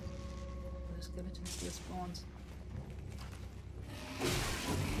there. The skeleton still spawns.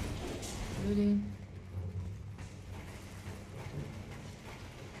 Really?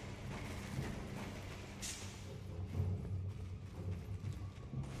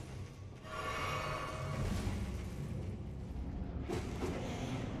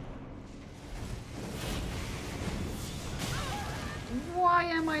 Why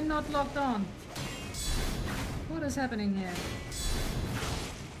am I not locked on? What is happening here?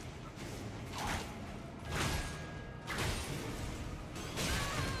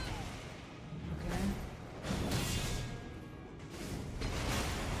 Okay.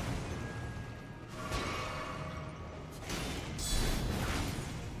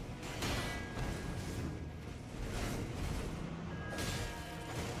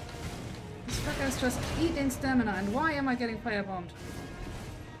 fucker's just eating stamina, and why am I getting firebombed?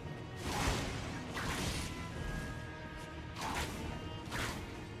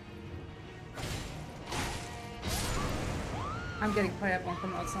 I'm getting firebombed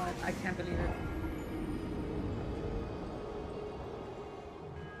from outside. I can't believe it.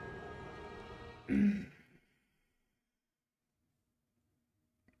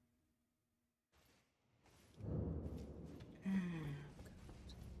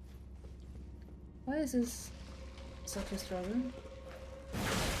 Why is this such a struggle?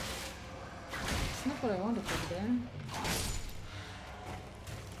 It's not what I wanted for today.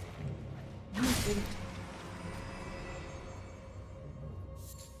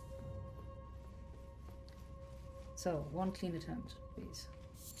 So, one clean attempt, please.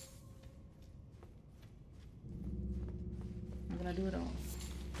 I'm gonna do it all.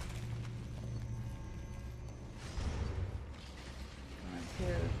 Right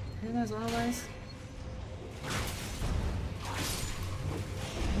here, him as always.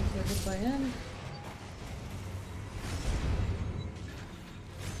 Hopefully hit by him.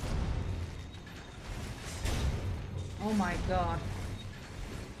 Oh my god.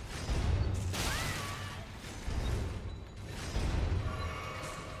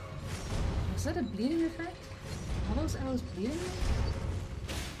 Is that a bleeding effect? Are those arrows bleeding?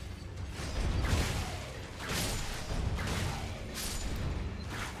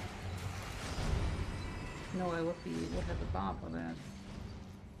 No, I would have a bar for that.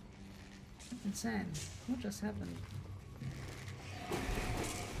 Insane. What just happened?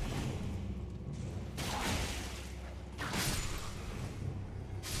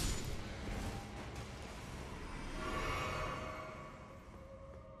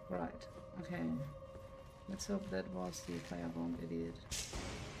 Right. Okay. Let's hope that was the firebomb idiot.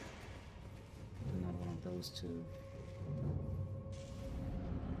 Not one of those two.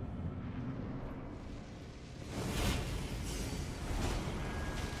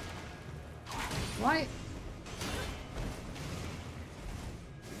 Why?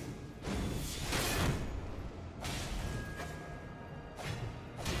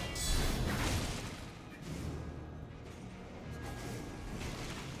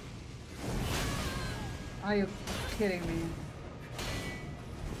 Are you kidding me?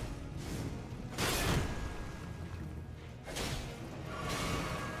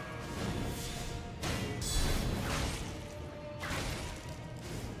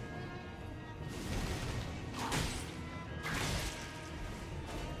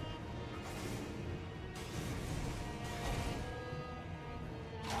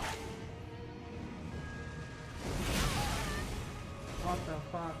 What the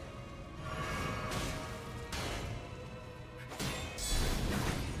fuck?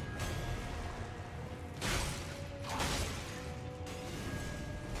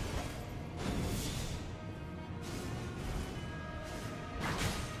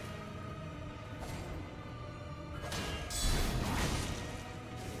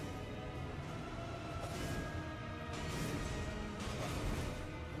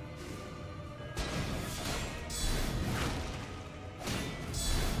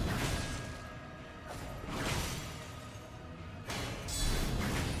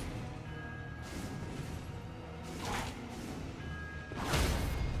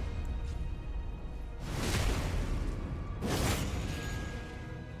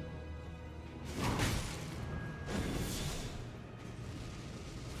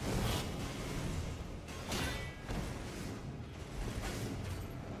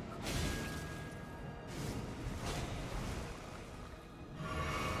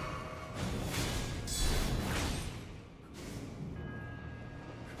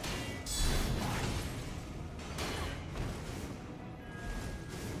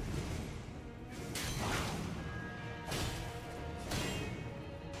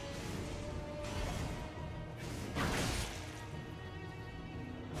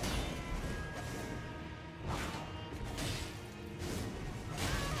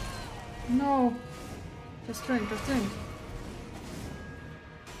 No! Just drink, just drink.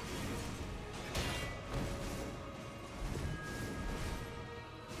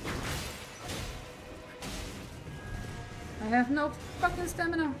 I have no fucking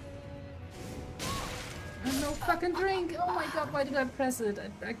stamina. I have no fucking drink. Oh my god, why did I press it?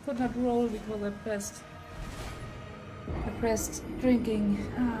 I could not roll because I pressed drinking.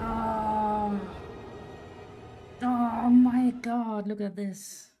 Oh my god, look at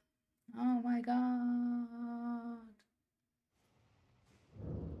this. Oh my god.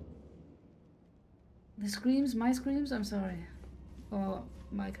 The screams, my screams? I'm sorry. Or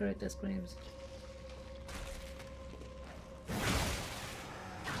my character screams.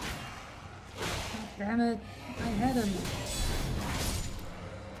 Damn it! I had him.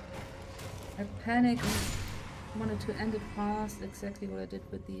 I panicked and wanted to end it fast, exactly what I did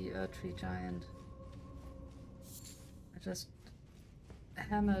with the Erdtree giant. I just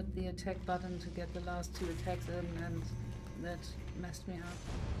hammered the attack button to get the last 2 attacks in, and that messed me up.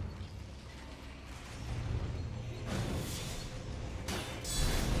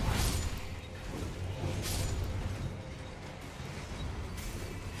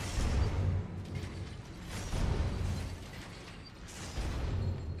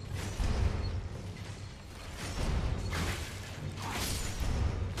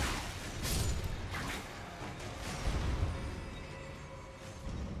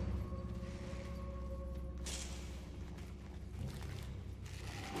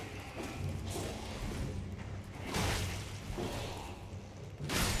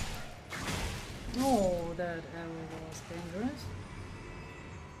 Oh, that arrow was dangerous.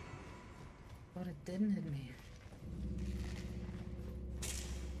 But it didn't hit me.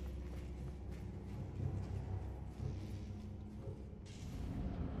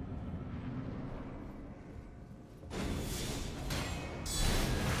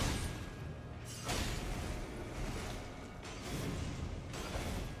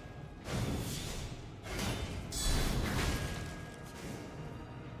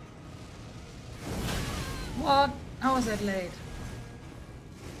 What? How was that late?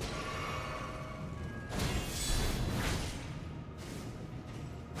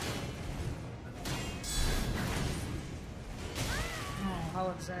 Oh, how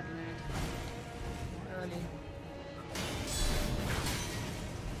was that late? Early.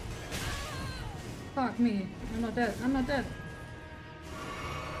 Fuck me. I'm not dead. I'm not dead.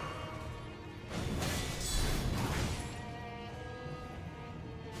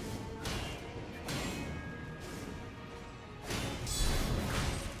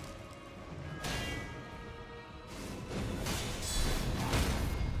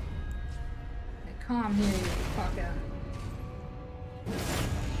 Calm here, you fucker.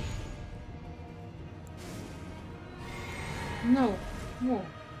 No. Whoa.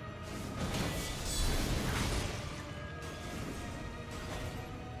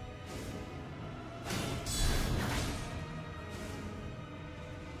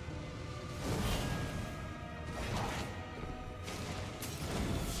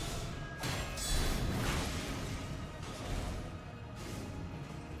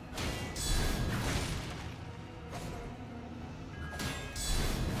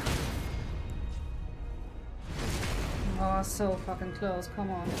 Oh, so fucking close,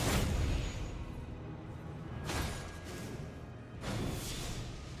 come on.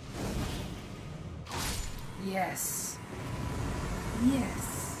 Yes.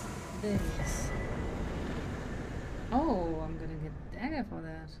 Yes. There it is. Oh, I'm gonna get dagger for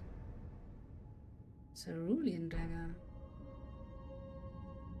that. Cerulean dagger.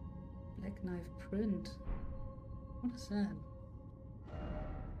 Black knife print. What is that?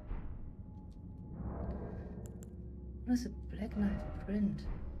 What is a black knife print?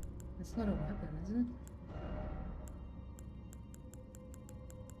 It's not a weapon, is it?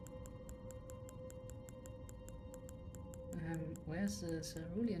 Where's the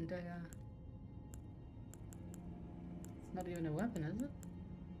cerulean dagger? It's not even a weapon, is it?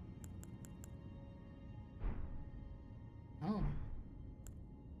 Oh.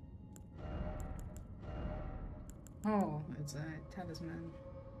 Oh, it's a talisman.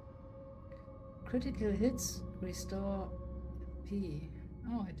 Critical hits restore P.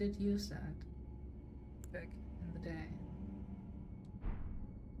 Oh, I did use that back in the day.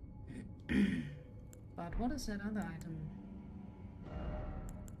 But what is that other item?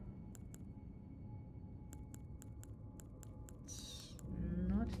 It's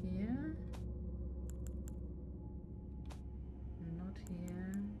not here. Not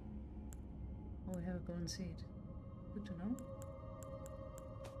here. Oh, we have a golden seed. Good to know.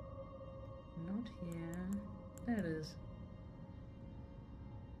 Not here. There it is.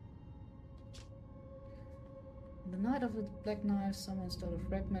 The Knight of the Black Knife summons stole a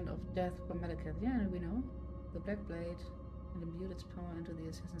fragment of death from Malekith. Yeah, we know. The Black Blade and imbued its power into the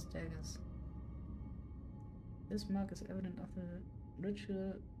assassin's daggers. This mark is evident of the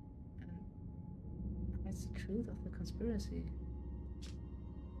ritual and hides the truth of the conspiracy.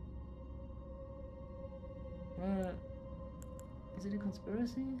 Well, is it a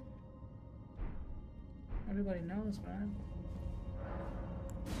conspiracy? Everybody knows, right?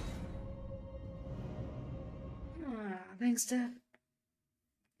 Thanks, Dad.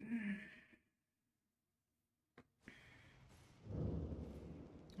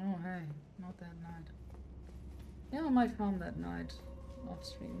 Oh, hey, not that night. Yeah, I might farm that night off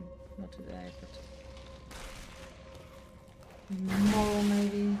stream. Not today, but tomorrow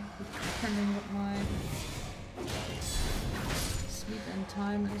maybe, depending what my sleep and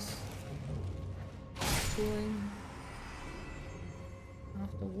time is doing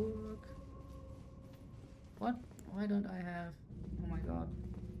after work. What? Why don't I have... Oh my god.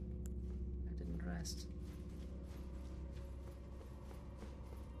 I didn't rest.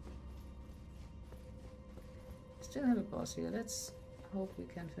 Still have a boss here. Let's hope we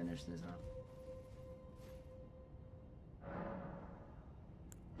can finish this up.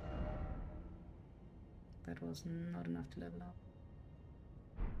 That was not enough to level up.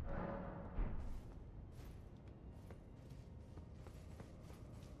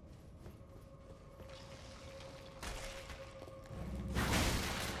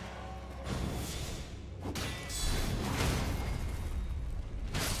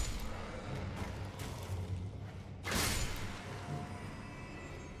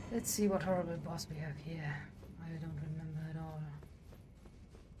 Let's see what horrible boss we have here. I don't remember at all.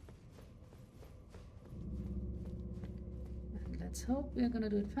 And let's hope we're gonna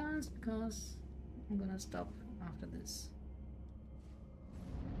do it fast, because I'm gonna stop after this.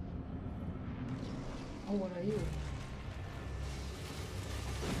 Oh, what are you?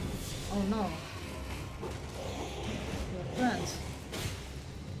 Oh no. You're friends.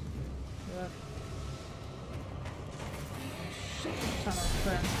 You're a shit ton of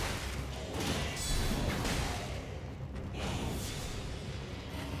friends.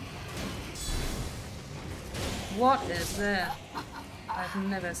 What is that? I've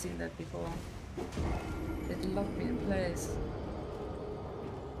never seen that before. It locked me in place.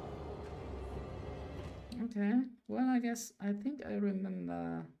 Okay, well I think I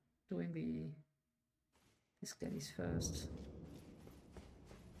remember doing these guys first.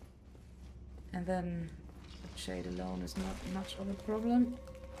 And then the shade alone is not much of a problem.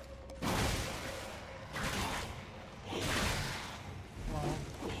 Wow.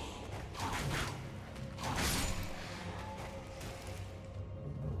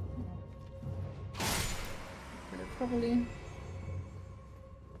 Probably.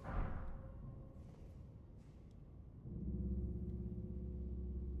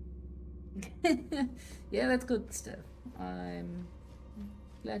 Yeah, that's good stuff. I'm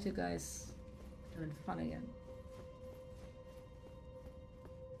glad you guys are doing fun again.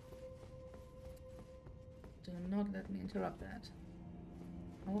 Do not let me interrupt that.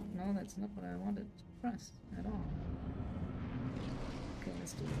 Oh, no, that's not what I wanted to press at all. Okay,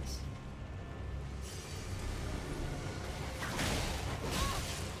 let's do this.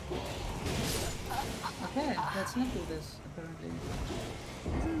 Okay, let's not do this, apparently.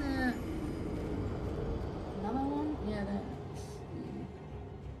 Isn't there another one? Yeah, there's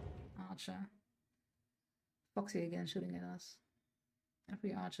the archer. Foxy again shooting at us.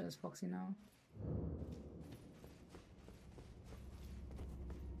 Every archer is Foxy now.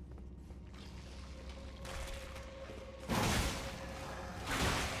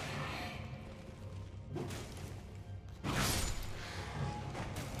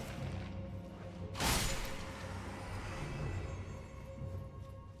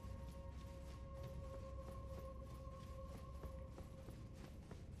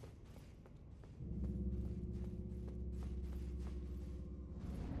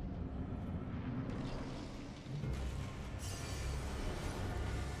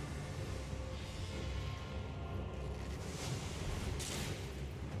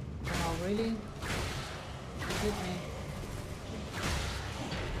 Really? You hit me.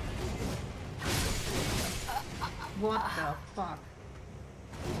 What the fuck?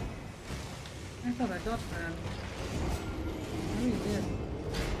 I thought I dodged that. I really did.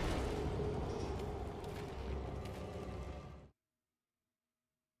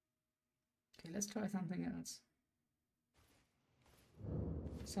 Okay, let's try something else.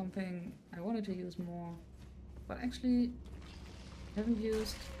 Something I wanted to use more, but actually haven't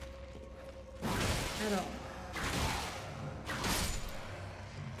used at all.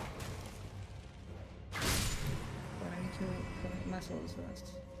 But I need to collect my souls first.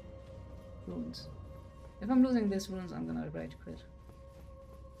 Runes. If I'm losing these runes, I'm gonna rage quit.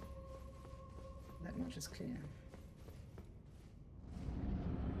 That much is clear.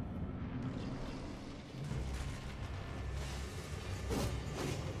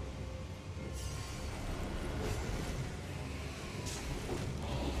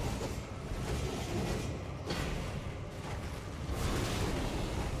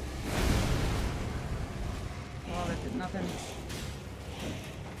 Nothing.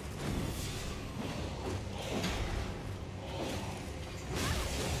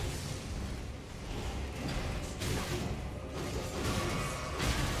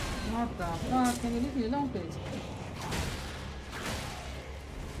 What the fuck? Can you leave me alone, please?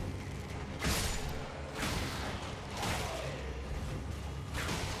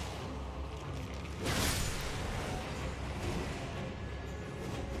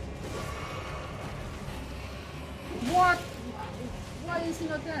 he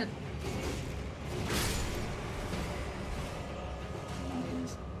not dead? Oh, he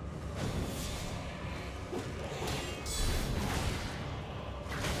is.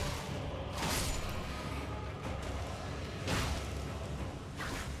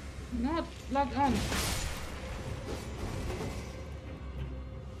 Not locked on.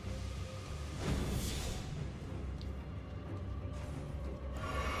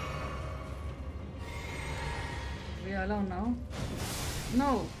 We are alone now.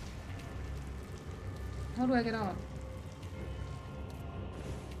 No. How do I get out?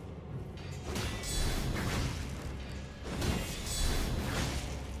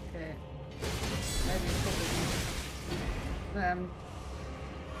 Okay. Maybe it's probably them.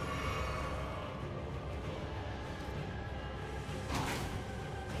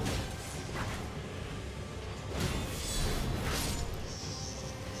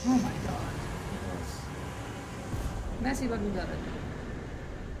 Oh my god. It was messy, but we got it.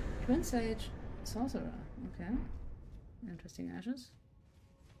 Twin Sage Sorcerer. Okay. Interesting ashes.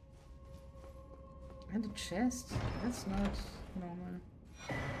 And a chest. That's not normal.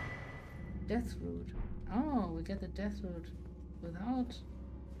 Death Root. Oh, we get the Death Root without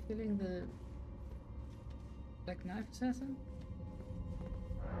killing the Black Knife Assassin?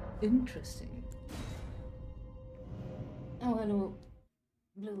 Interesting. Oh, hello.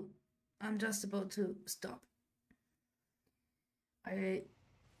 Blue. I'm just about to stop. I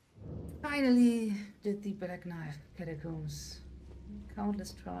finally did the Black Knife Catacombs.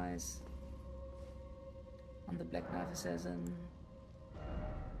 Countless tries on the Black Knife Assassin.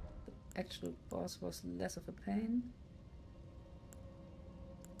 The actual boss was less of a pain.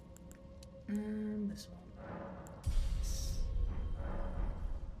 And this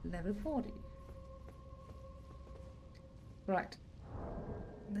one. Level 40. Right.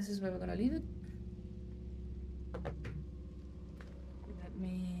 This is where we're gonna leave it. Let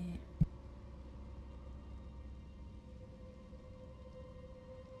me...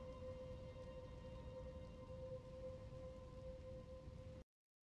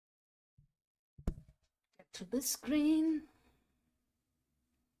 get to this screen.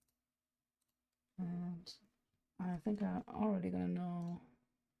 And I think I already know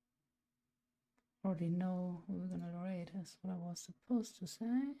who we're gonna raid. That's what I was supposed to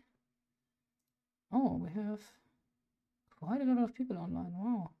say. Oh, we have quite a lot of people online.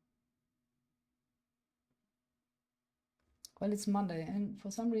 Wow. Well, it's Monday, and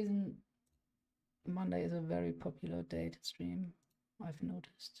for some reason Monday is a very popular day to stream, I've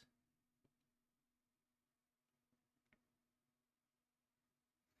noticed.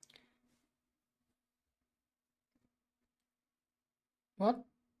 What?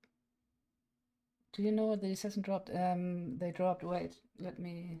 Do you know what the assassin dropped? They dropped. Wait, let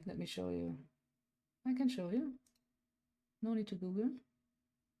me show you. I can show you. No need to Google.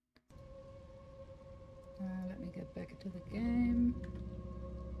 Let me get back into the game.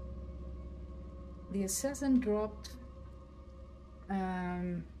 The assassin dropped.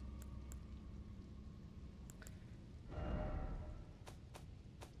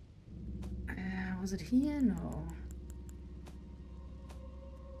 Was it here? No.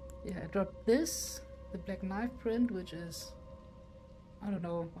 Yeah, I dropped this, the Black Knife print, which is, I don't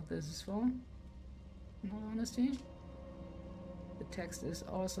know what this is for, in all honesty. The text is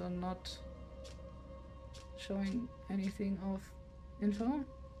also not showing anything of info.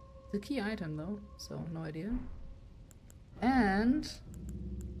 The key item though, so no idea. And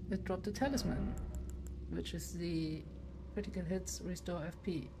it dropped a talisman, which is the critical hits restore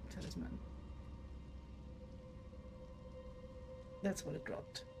FP talisman. That's what it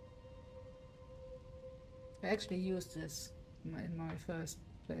dropped. I actually used this in my first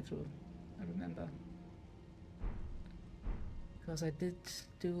playthrough, I remember. Because I did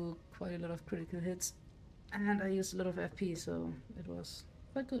do quite a lot of critical hits and I used a lot of FP, so it was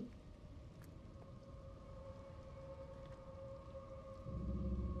quite good.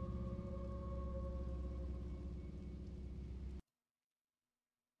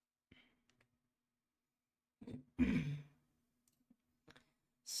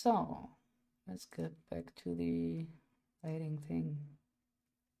 So, let's get back to the lighting thing.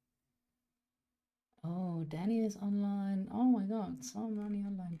 Oh, Danny is online. Oh my god, so many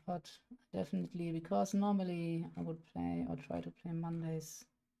online, but definitely, because normally I would play or try to play Mondays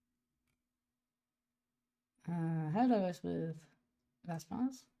Helldivers with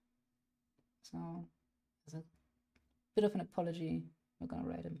LastPass. So, as a bit of an apology, we're gonna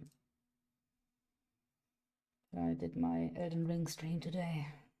write him. I did my Elden Ring stream today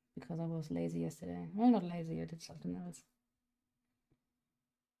because I was lazy yesterday. Well, not lazy, I did something else.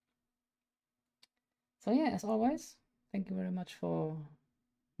 So yeah, as always, thank you very much for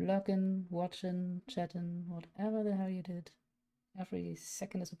lurking, watching, chatting, whatever the hell you did. Every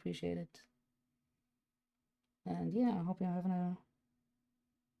second is appreciated. And yeah, I hope you're having a...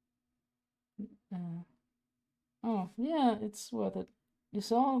 oh, yeah, it's worth it. You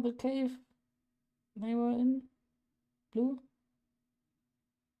saw the cave they were in? Blue?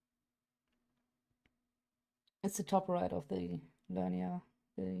 It's the top right of the Liurnia.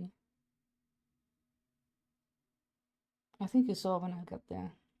 I think you saw when I got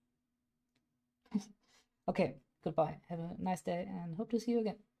there. Okay, goodbye. Have a nice day and hope to see you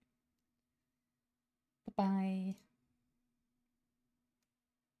again. Bye-bye.